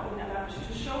in our own language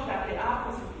to show that there are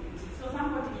possibilities. So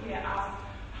somebody here asked,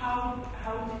 how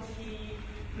did he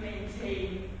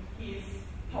maintain his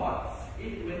thoughts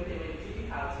when there were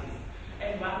difficulties?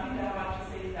 And one thing that I want to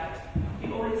say is that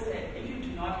he always said, if you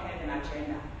do not have an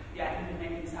agenda, you are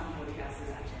implementing somebody else's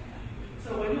agenda.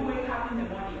 So when you wake up in the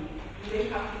morning, you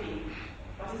wake up thinking,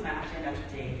 what is my agenda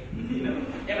today? You know,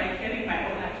 am I carrying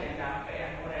my own agenda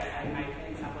or am I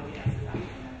carrying somebody else's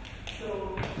agenda?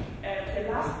 So the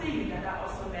last thing that I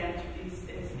also learned is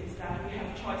that we have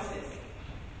choices.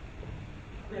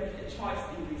 We have a choice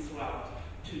in this world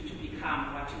to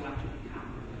become what you want to become.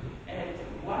 And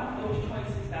one of those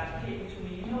choices that came to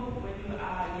me, you know, when you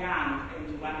are young and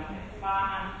you want to have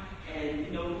fun, and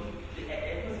you know, the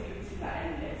possibilities are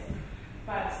endless.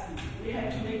 But we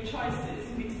had to make choices.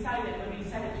 When we decided to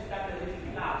start the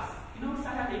reading clubs, you know,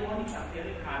 Saturday mornings are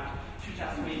very hard to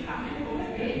just wake up and go to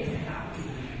the reading club.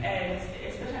 And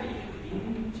especially if you've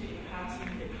been to a party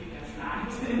the previous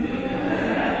night.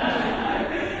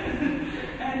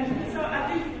 And so I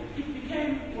think it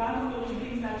became one of those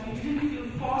things that you didn't feel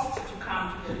forced to come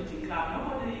to the reading club.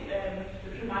 Nobody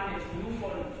reprimanded you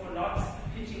for not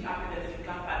teaching up at the reading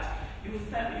club, but you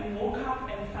woke up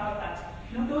and felt that,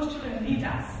 you know, those children need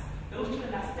us. Those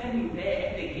children are standing there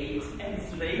at the gate and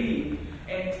it's raining.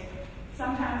 And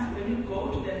sometimes when you go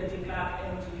to the reading club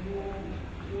and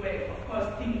you were, of course,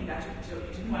 thinking that you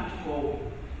didn't want to go,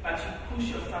 but you push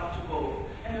yourself to go.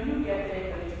 And when you get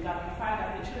there, the reading club, you find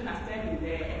that the children are standing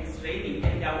there and it's raining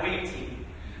and they're waiting.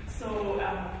 So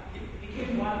it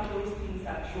became one of those things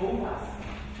that drove us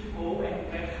to go and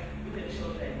work with the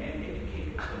children and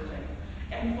educate the children.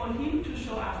 And for him to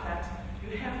show us that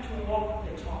you have to walk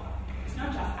the talk. It's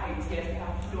not just ideas that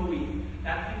are flowing,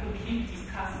 that people keep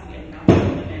discussing and now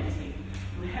implementing.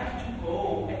 You have to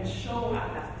go and show us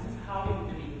that this is how you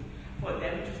do it, for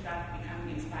them to start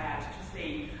becoming inspired, to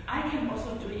say, I can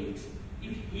also do it,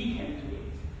 if he can do it.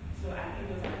 So I think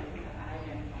those are the things that I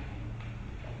learned from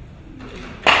him.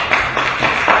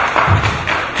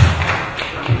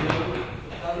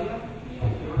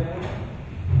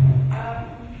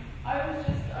 I was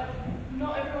just,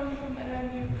 not everyone from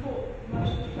NMU caught much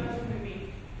of the first movie.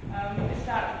 It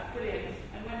started brilliant,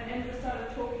 and when Enza started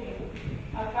talking,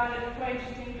 I found it quite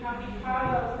interesting how many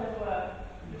parallels there were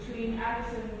between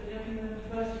Addison in the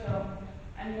first film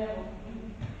and Neville.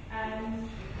 And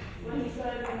when Enza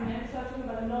started talking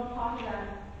about the non-partisan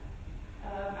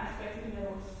aspect of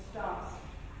Neville's stance,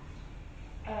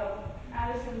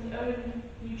 Addison's own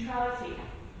neutrality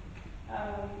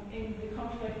in the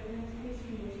conflict in his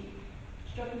community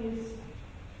struck me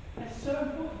as so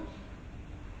important.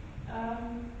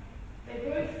 They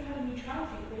both had a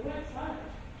neutrality, they weren't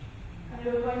silent, and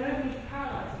they were by no means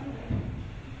paralyzed either.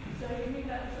 So I think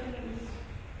that was something that was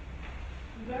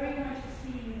very nice to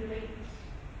see the links.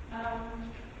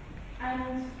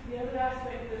 And the other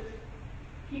aspect that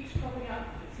keeps cropping up,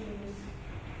 it seems,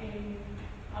 in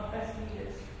our best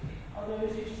leaders are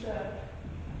those who serve.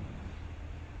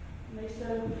 And they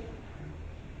serve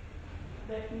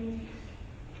their communities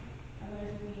and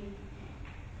those in need.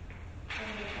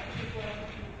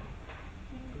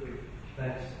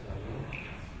 Thanks.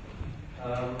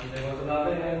 There was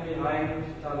another hand behind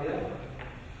Talia.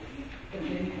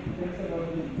 Okay, thanks a lot.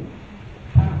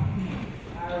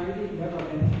 I really never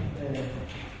met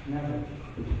Neville,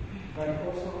 but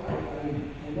also I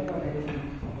never heard him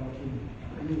about him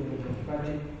anyway. But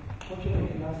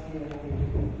fortunately last year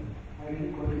I really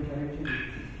got interacted with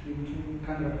him through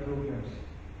kind of programs.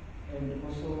 And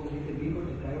also with the big of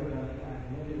the biography, I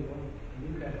had a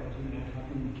look at what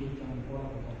happened in Cape Town and all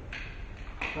of that.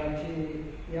 But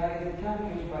yeah, as the time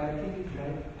goes by, I think his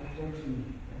life affects me.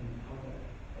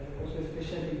 Also,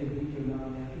 especially the video now,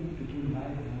 I think it became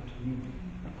live enough to me.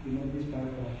 You know, this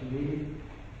biography. Really,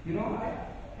 you know,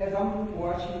 as I'm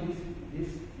watching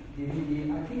this DVD,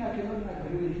 I think I cannot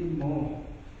agree with him more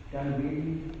than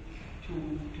really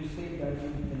to say that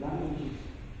the languages,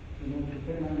 you know,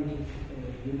 different languages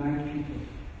unite people.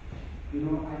 You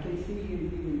know, I can see him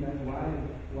even that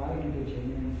why do the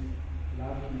Germans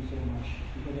love him so much?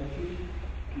 Because I think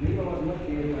maybe I was not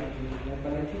there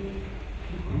but I think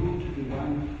he grew to be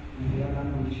one in their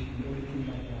language and everything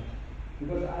like that.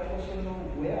 Because I also know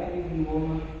where I live in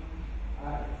Roma,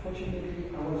 fortunately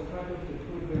I was part of the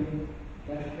program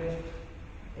that first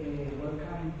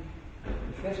welcomed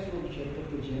the first project of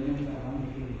the Germans around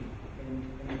the area.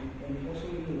 And also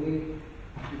in a way,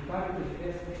 to part of the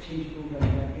first exchange program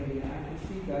in that area, I could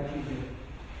see that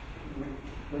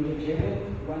when the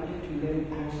German wanted to learn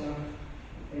Xhosa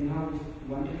and how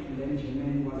wanted to learn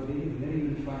German was very, very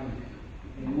unifying.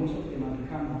 And most of them have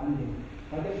become one day.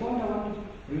 But the point I want to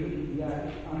really,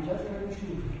 I'm just trying to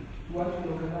want to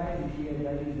localize it here,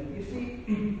 that is that you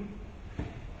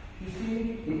see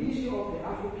the issue of the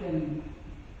African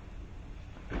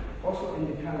also in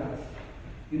the colors.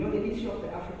 You know, the issue of the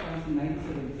Africans in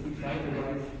 1976,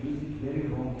 otherwise music very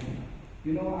wrong.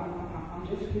 You know, I'm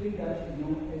just feeling that, you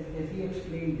know, as he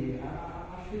explained there,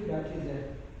 I feel that is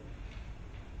a,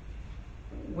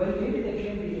 well, maybe there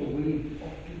can be a way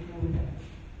of people,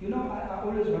 you know, I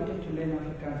always wanted to learn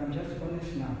Afrikaans, I'm just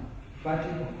honest now. But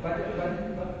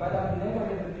I've never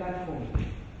had a platform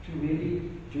to really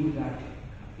do that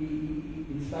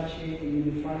in such a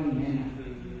unifying manner.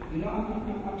 You know,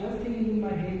 I'm just thinking in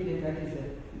my head that is a,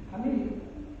 I mean,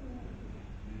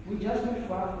 we're just not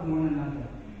far from one another,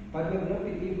 but we have not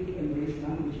been able to embrace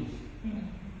languages.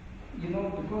 You know,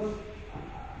 because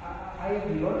I have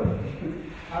a lot of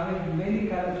them. I have many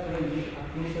colors friends which are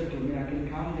closer to me. I can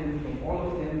count them from all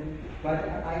of them. But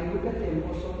I look at them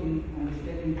also in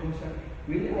understanding closer.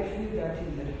 Really, I feel that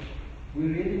is that we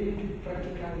really need to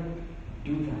practically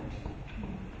do that.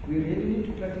 We really need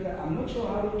to practically, I'm not sure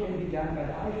how it can be done, but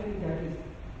I feel that is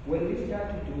when we start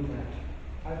to do that,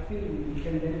 I feel we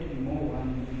can learn to be more one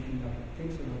and everything like that.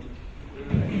 Thanks a lot.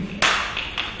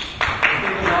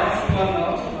 The last one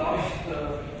now,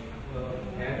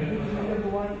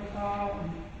 everyone.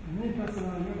 Me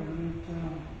personally, I met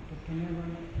Dr. Neville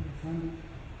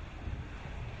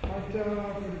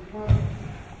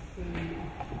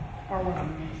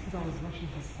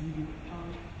TV.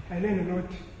 I learned a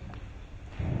lot.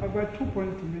 I've got 2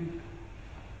 points to make.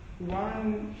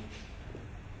 One,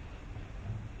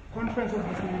 conference of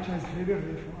this nature is very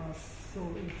rare for us. So I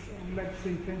would like to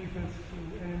say thank you first to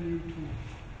NLU to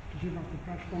give us the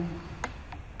platform.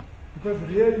 Because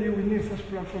really we need such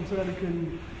platforms so that we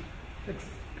can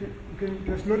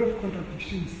there's a lot of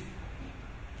contradictions,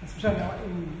 especially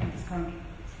in this country,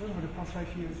 especially for the past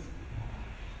 5 years.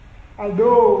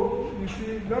 Although, you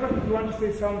see, a lot of people want to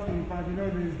say something, but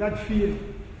there's that fear,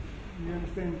 you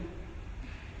understand?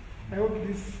 I hope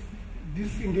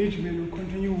this engagement will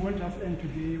continue, won't just end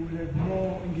today. We'll have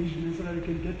more engagement so that we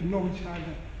can get to know each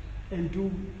other and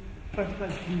do practical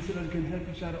things so that we can help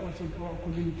each other, also our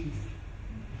communities.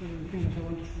 So the things that I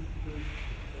want to say.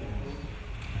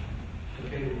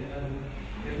 Okay,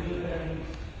 Neville and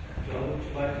John, would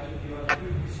you like to give us a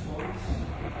quick response?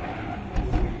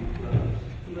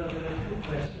 Two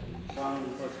questions. One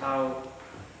was how,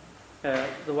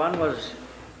 the one was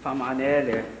from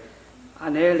Anele.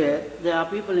 Anele, there are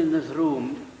people in this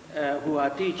room who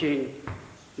are teaching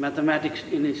mathematics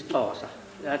in Istosa.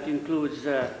 That includes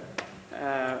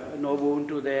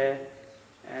Nobuntu there,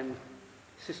 and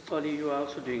Sistoli, you are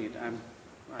also doing it,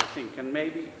 I think, and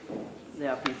maybe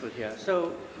there are people here.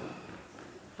 So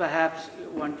perhaps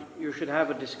you should have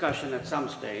a discussion at some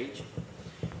stage.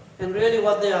 And really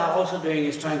what they are also doing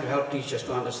is trying to help teachers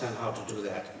to understand how to do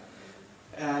that.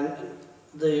 And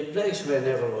the place where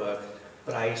Neville worked,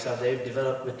 Praisa, they've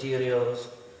developed materials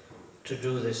to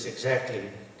do this exactly,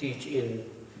 teach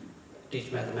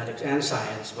mathematics and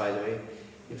science, by the way.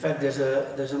 In fact, there's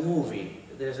a movie,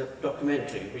 there's a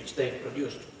documentary which they've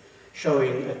produced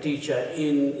showing a teacher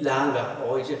in Langa,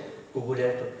 or is it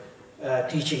Guguletu,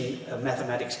 teaching a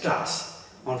mathematics class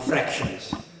on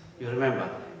fractions, you remember,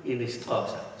 in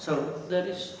Istosa. So there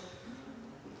is,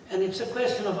 and it's a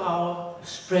question of our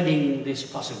spreading these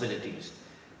possibilities,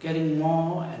 getting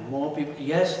more and more people.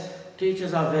 Yes,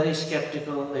 teachers are very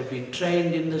skeptical, they've been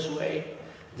trained in this way,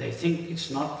 they think it's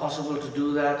not possible to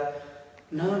do that.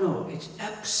 No, it's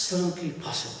absolutely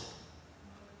possible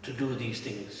to do these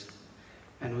things.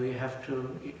 And we have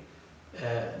to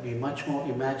be much more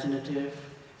imaginative,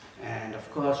 and of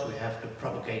course we have to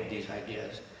propagate these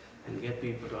ideas and get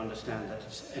people to understand that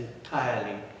it's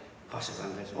entirely possible.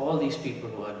 And there's all these people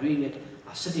who are doing it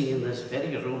are sitting in this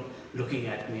very room looking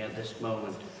at me at this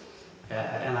moment.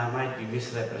 And I might be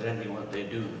misrepresenting what they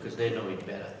do because they know it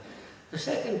better. The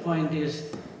second point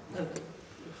is that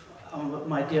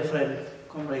my dear friend,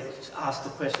 comrade, asked the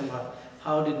question about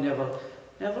how did Neville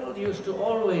used to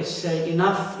always say,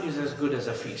 enough is as good as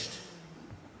a feast.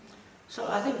 So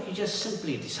I think he just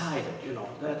simply decided,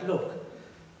 that look,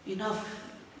 enough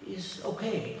is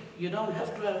okay. You don't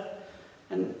have to have,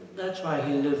 and that's why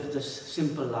he lived this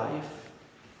simple life,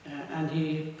 and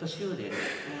he pursued it,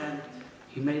 and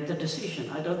he made the decision.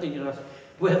 I don't think it was,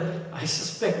 well, I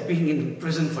suspect being in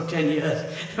prison for 10 years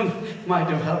might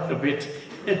have helped a bit.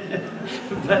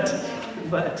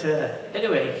 But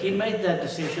anyway, he made that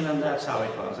decision, and that's how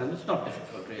it was. And it's not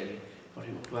difficult, really, for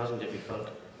him. It wasn't difficult.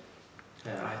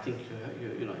 I think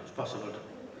it's possible to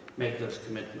make those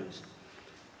commitments.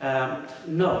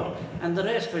 No, and the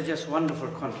rest were just wonderful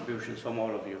contributions from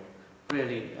all of you.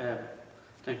 Really,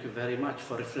 thank you very much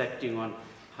for reflecting on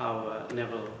how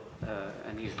Neville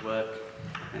and his work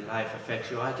and life affects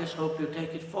you. I just hope you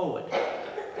take it forward.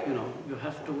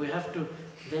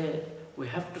 We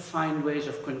have to find ways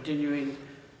of continuing.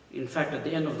 In fact, at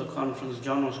the end of the conference,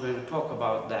 John was going to talk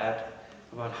about that,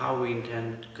 about how we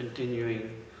intend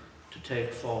continuing to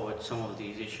take forward some of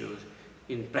these issues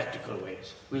in practical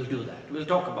ways. We'll do that. We'll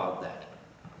talk about that.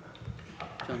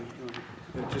 John,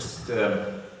 just,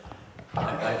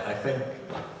 I think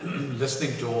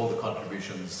listening to all the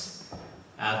contributions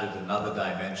added another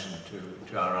dimension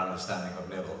to our understanding of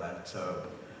Neville, and so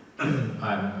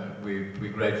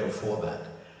we're grateful for that.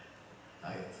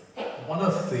 One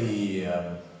of the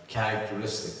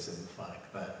characteristics, in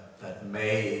fact, that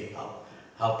may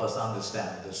help us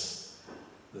understand this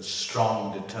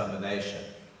strong determination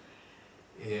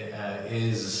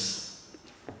is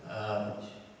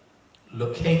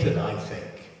located, I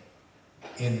think,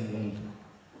 in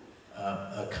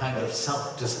a kind of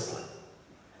self-discipline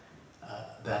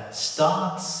that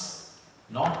starts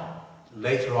not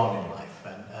later on in life.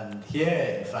 And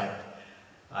here, in fact,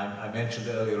 I mentioned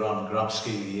earlier on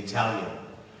Grumsky, the Italian,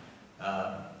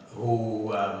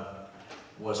 who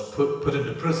was put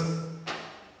into prison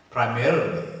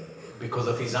primarily because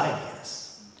of his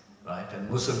ideas, right? And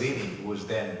Mussolini, who was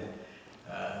then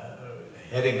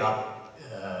heading up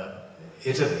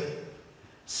Italy,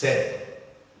 said,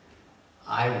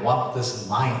 I want this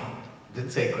mind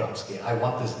didn't say Grumsky, I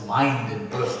want this mind in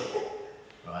prison,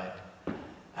 right?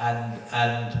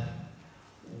 And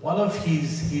one of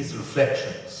his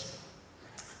reflections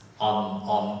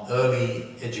on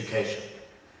early education,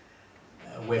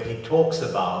 where he talks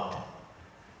about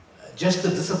just the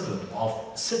discipline of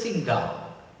sitting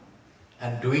down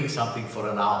and doing something for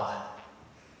an hour,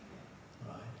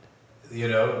 right? You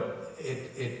know,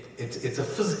 it's a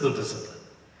physical discipline.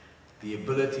 The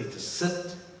ability to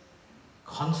sit,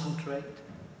 concentrate,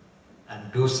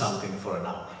 and do something for an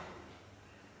hour.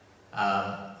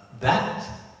 That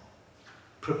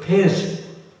prepares you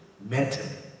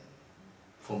mentally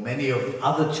for many of the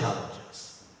other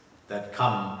challenges that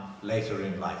come later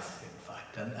in life, in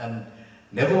fact. And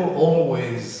Neville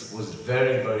always was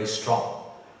very, very strong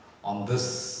on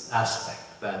this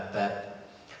aspect, that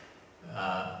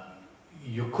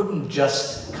you couldn't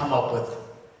just come up with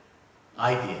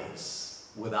ideas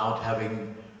without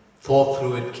having thought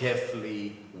through it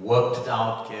carefully, worked it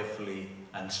out carefully,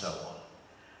 and so on.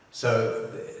 So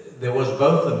there was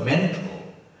both a mental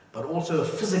but also a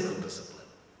physical discipline,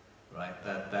 right,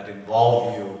 that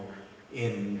involved you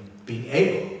in being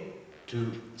able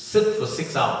to sit for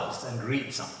 6 hours and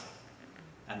read something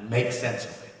and make sense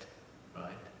of it,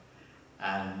 right?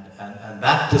 And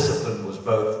that discipline was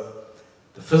both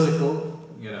the physical,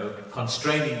 you know,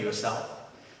 constraining yourself,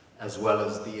 as well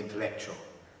as the intellectual,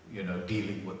 you know,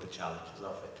 dealing with the challenges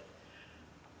of it.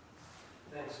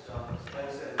 Thanks, John.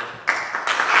 Thanks, Ed.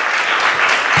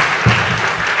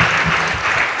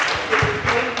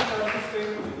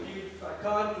 I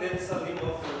can't let Salim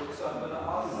off the hook, so I'm going to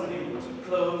ask Salim to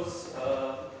close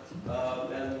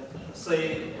and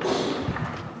say,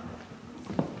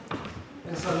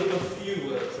 and Salim a few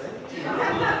words, eh?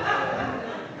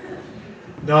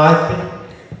 No, I think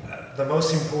the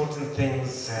most important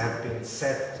things have been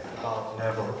said about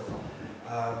Neville.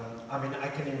 I mean, I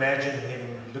can imagine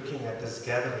him looking at this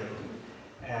gathering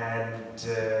and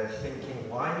thinking,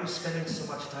 why are you spending so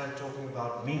much time talking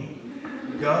about me?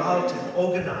 Go out and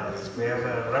organize. We have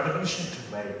a revolution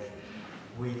to make.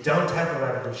 We don't have a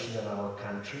revolution in our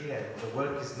country, and the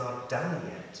work is not done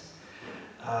yet.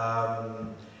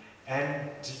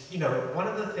 And, you know, one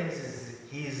of the things is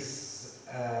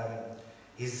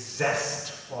his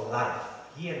zest for life.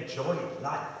 He enjoyed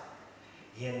life.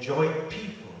 He enjoyed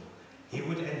people. He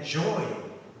would enjoy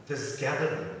this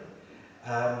gathering.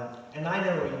 And I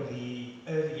know in the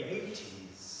early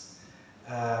 80s,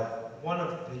 one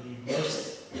of the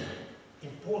most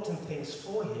important things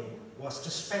for him was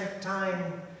to spend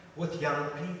time with young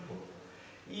people.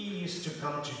 He used to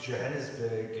come to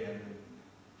Johannesburg, and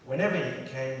whenever he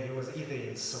came, he was either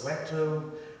in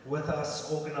Soweto with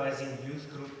us, organizing youth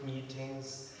group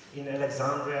meetings in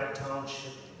Alexandria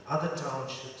Township, in other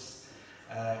townships,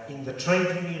 in the trade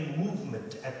union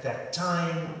movement at that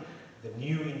time, the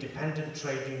new independent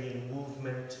trade union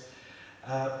movement.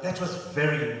 That was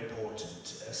very important.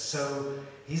 So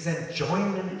his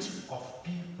enjoyment of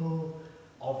people,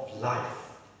 of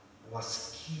life,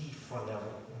 was key for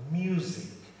Neville. Music,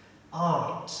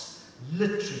 art,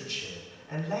 literature,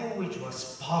 and language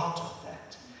was part of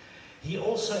that. He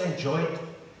also enjoyed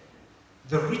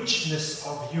the richness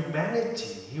of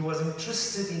humanity. He was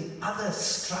interested in other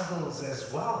struggles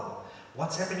as well.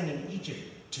 What's happening in Egypt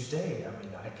today? I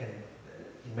mean, I can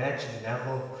imagine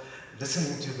Neville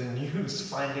listening to the news,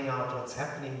 finding out what's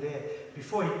happening there.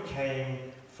 Before he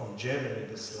came from Germany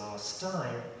this last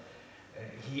time,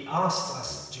 he asked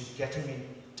us to get him in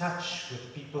touch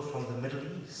with people from the Middle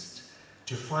East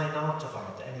to find out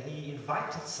about it. And he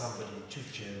invited somebody to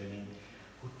Germany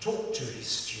who talked to his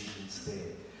students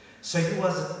there. So he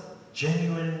was a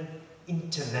genuine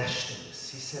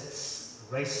internationalist. He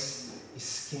said race is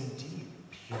skin deep,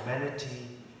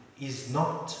 humanity is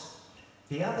not.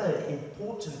 The other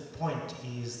important point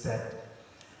is that,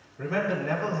 remember,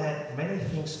 Neville had many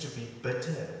things to be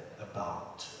bitter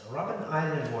about. Robben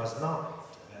Island was not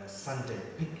a Sunday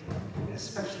picnic,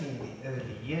 especially in the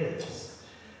early years.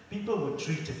 People were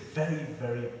treated very,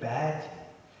 very badly.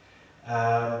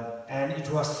 And it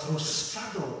was through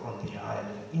struggle on the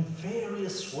island in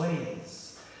various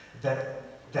ways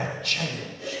that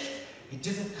changed. It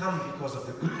didn't come because of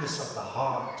the goodness of the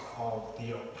heart of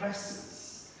the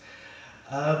oppressors.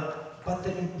 But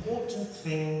the important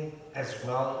thing as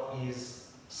well is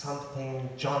something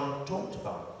John talked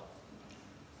about: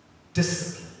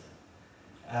 discipline.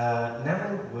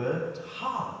 Neville worked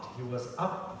hard. He was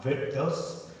up with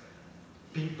those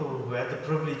people who had the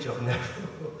privilege of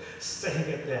Neville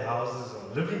staying at their houses or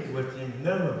living with him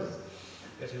knows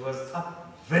that he was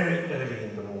up very early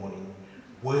in the morning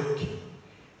working.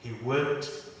 He worked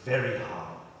very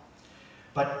hard.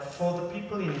 But for the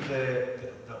people in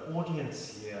the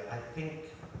audience here, I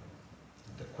think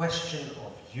the question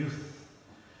of youth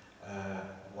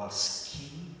was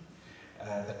key.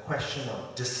 The question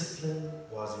of discipline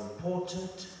was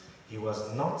important. He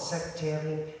was not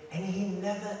sectarian, and he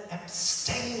never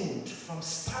abstained from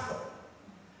struggle.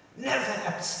 Never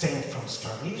abstained from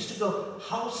struggle. He used to go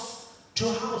house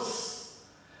to house.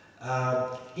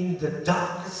 In the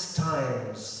darkest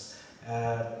times,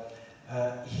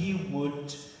 he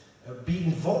would be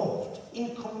involved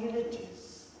in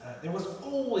communities. There was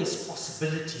always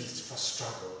possibilities for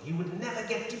struggle. He would never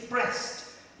get depressed.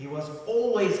 He was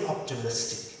always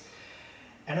optimistic.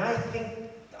 And I think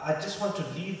I just want to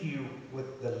leave you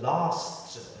with the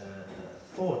last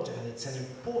thought, and it's an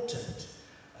important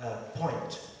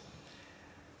point.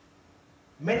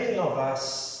 Many of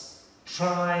us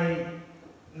try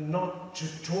not to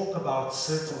talk about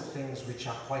certain things which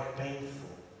are quite painful.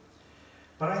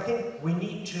 But I think we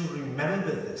need to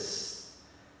remember this,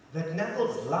 that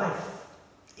Neville's life,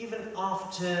 even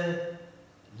after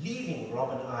leaving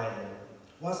Robben Island,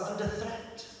 was under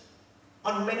threat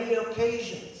on many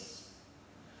occasions.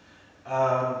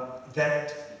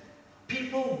 That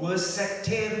people were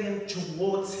sectarian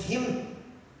towards him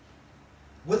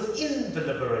within the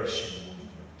liberation movement.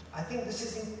 I think this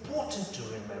is important to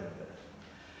remember.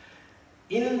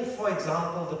 In, for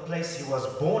example, the place he was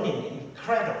born in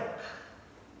Cradock,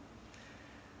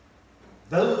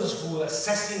 those who were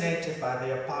assassinated by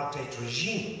the apartheid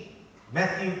regime,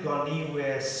 Matthew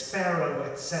Goniwe, Sparrow,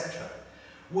 etc.,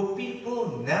 were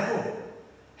people Neville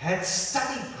had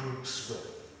study groups with.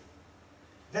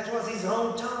 That was his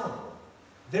hometown.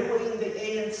 They were in the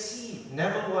ANC.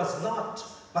 Neville was not,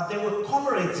 but they were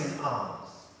comrades in arms.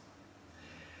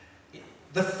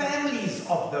 The families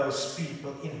of those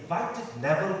people invited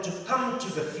Neville to come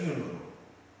to the funeral.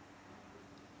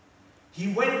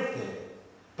 He went there,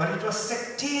 but it was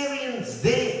sectarians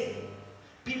there,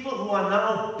 people who are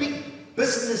now big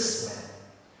businessmen,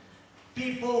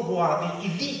 people who are the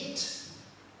elite,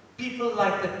 people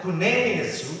like the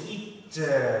Kunenes who eat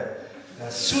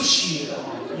sushi,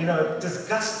 you know,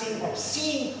 disgusting,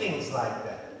 obscene things like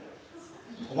that.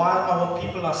 While our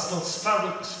people are still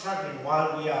struggling,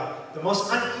 while we are the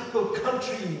most unequal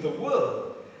country in the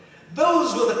world,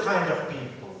 those were the kind of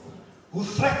people who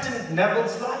threatened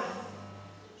Neville's life.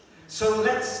 So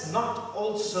let's not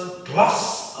also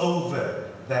gloss over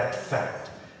that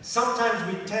fact.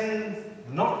 Sometimes we tend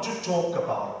not to talk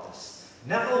about this.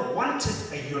 Neville wanted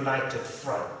a united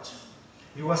front.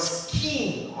 He was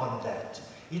keen on that.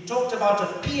 He talked about a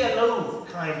PLO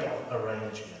kind of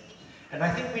arrangement. And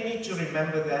I think we need to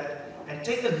remember that and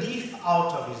take a leaf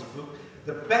out of his book.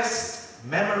 The best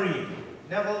memory,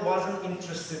 Neville wasn't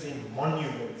interested in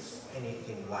monuments or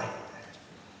anything like that.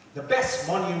 The best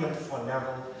monument for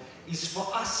Neville is for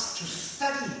us to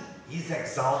study his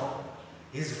example,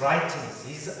 his writings,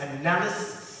 his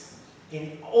analysis,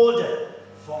 in order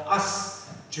for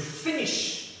us to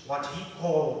finish what he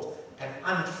called an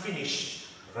unfinished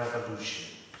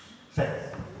revolution.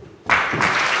 Thanks.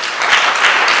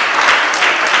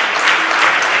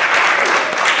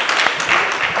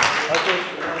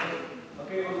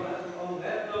 Okay, on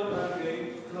that note, I'm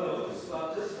going to close.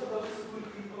 But just for those school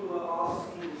people who are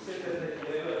asking, who said that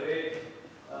they never read,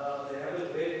 they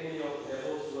haven't read any of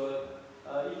Neville's work.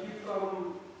 If you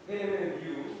come,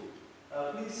 NMU,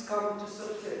 please come to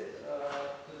Subset,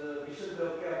 to the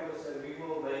Missionville campus, and we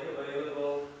will make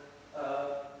available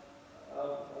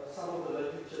some of the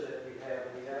literature that we have.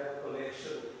 We have a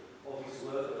collection of his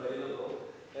work available,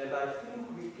 and I think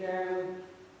we can.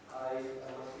 I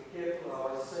must be careful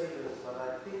how I say this, but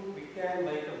I think we can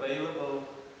make available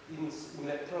in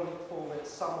electronic format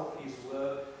some of his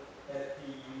work at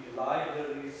the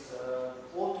libraries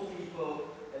or to people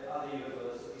at other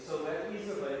universities. So that is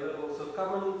available. So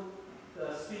come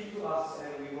and speak to us,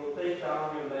 and we will take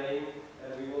down your name,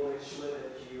 and we will make sure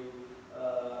that you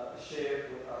share it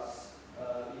with us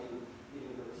in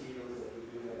the materials that we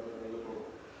do have available.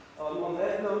 On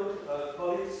that note,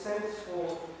 colleagues, thanks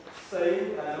for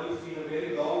staying. I know it's been a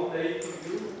very long day for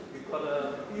you. We've got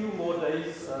a few more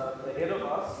days ahead of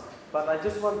us. But I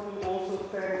just want to also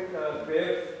thank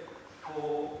Bev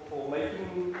for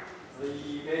making the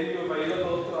venue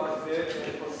available to us, Bev,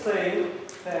 and for saying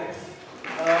thanks.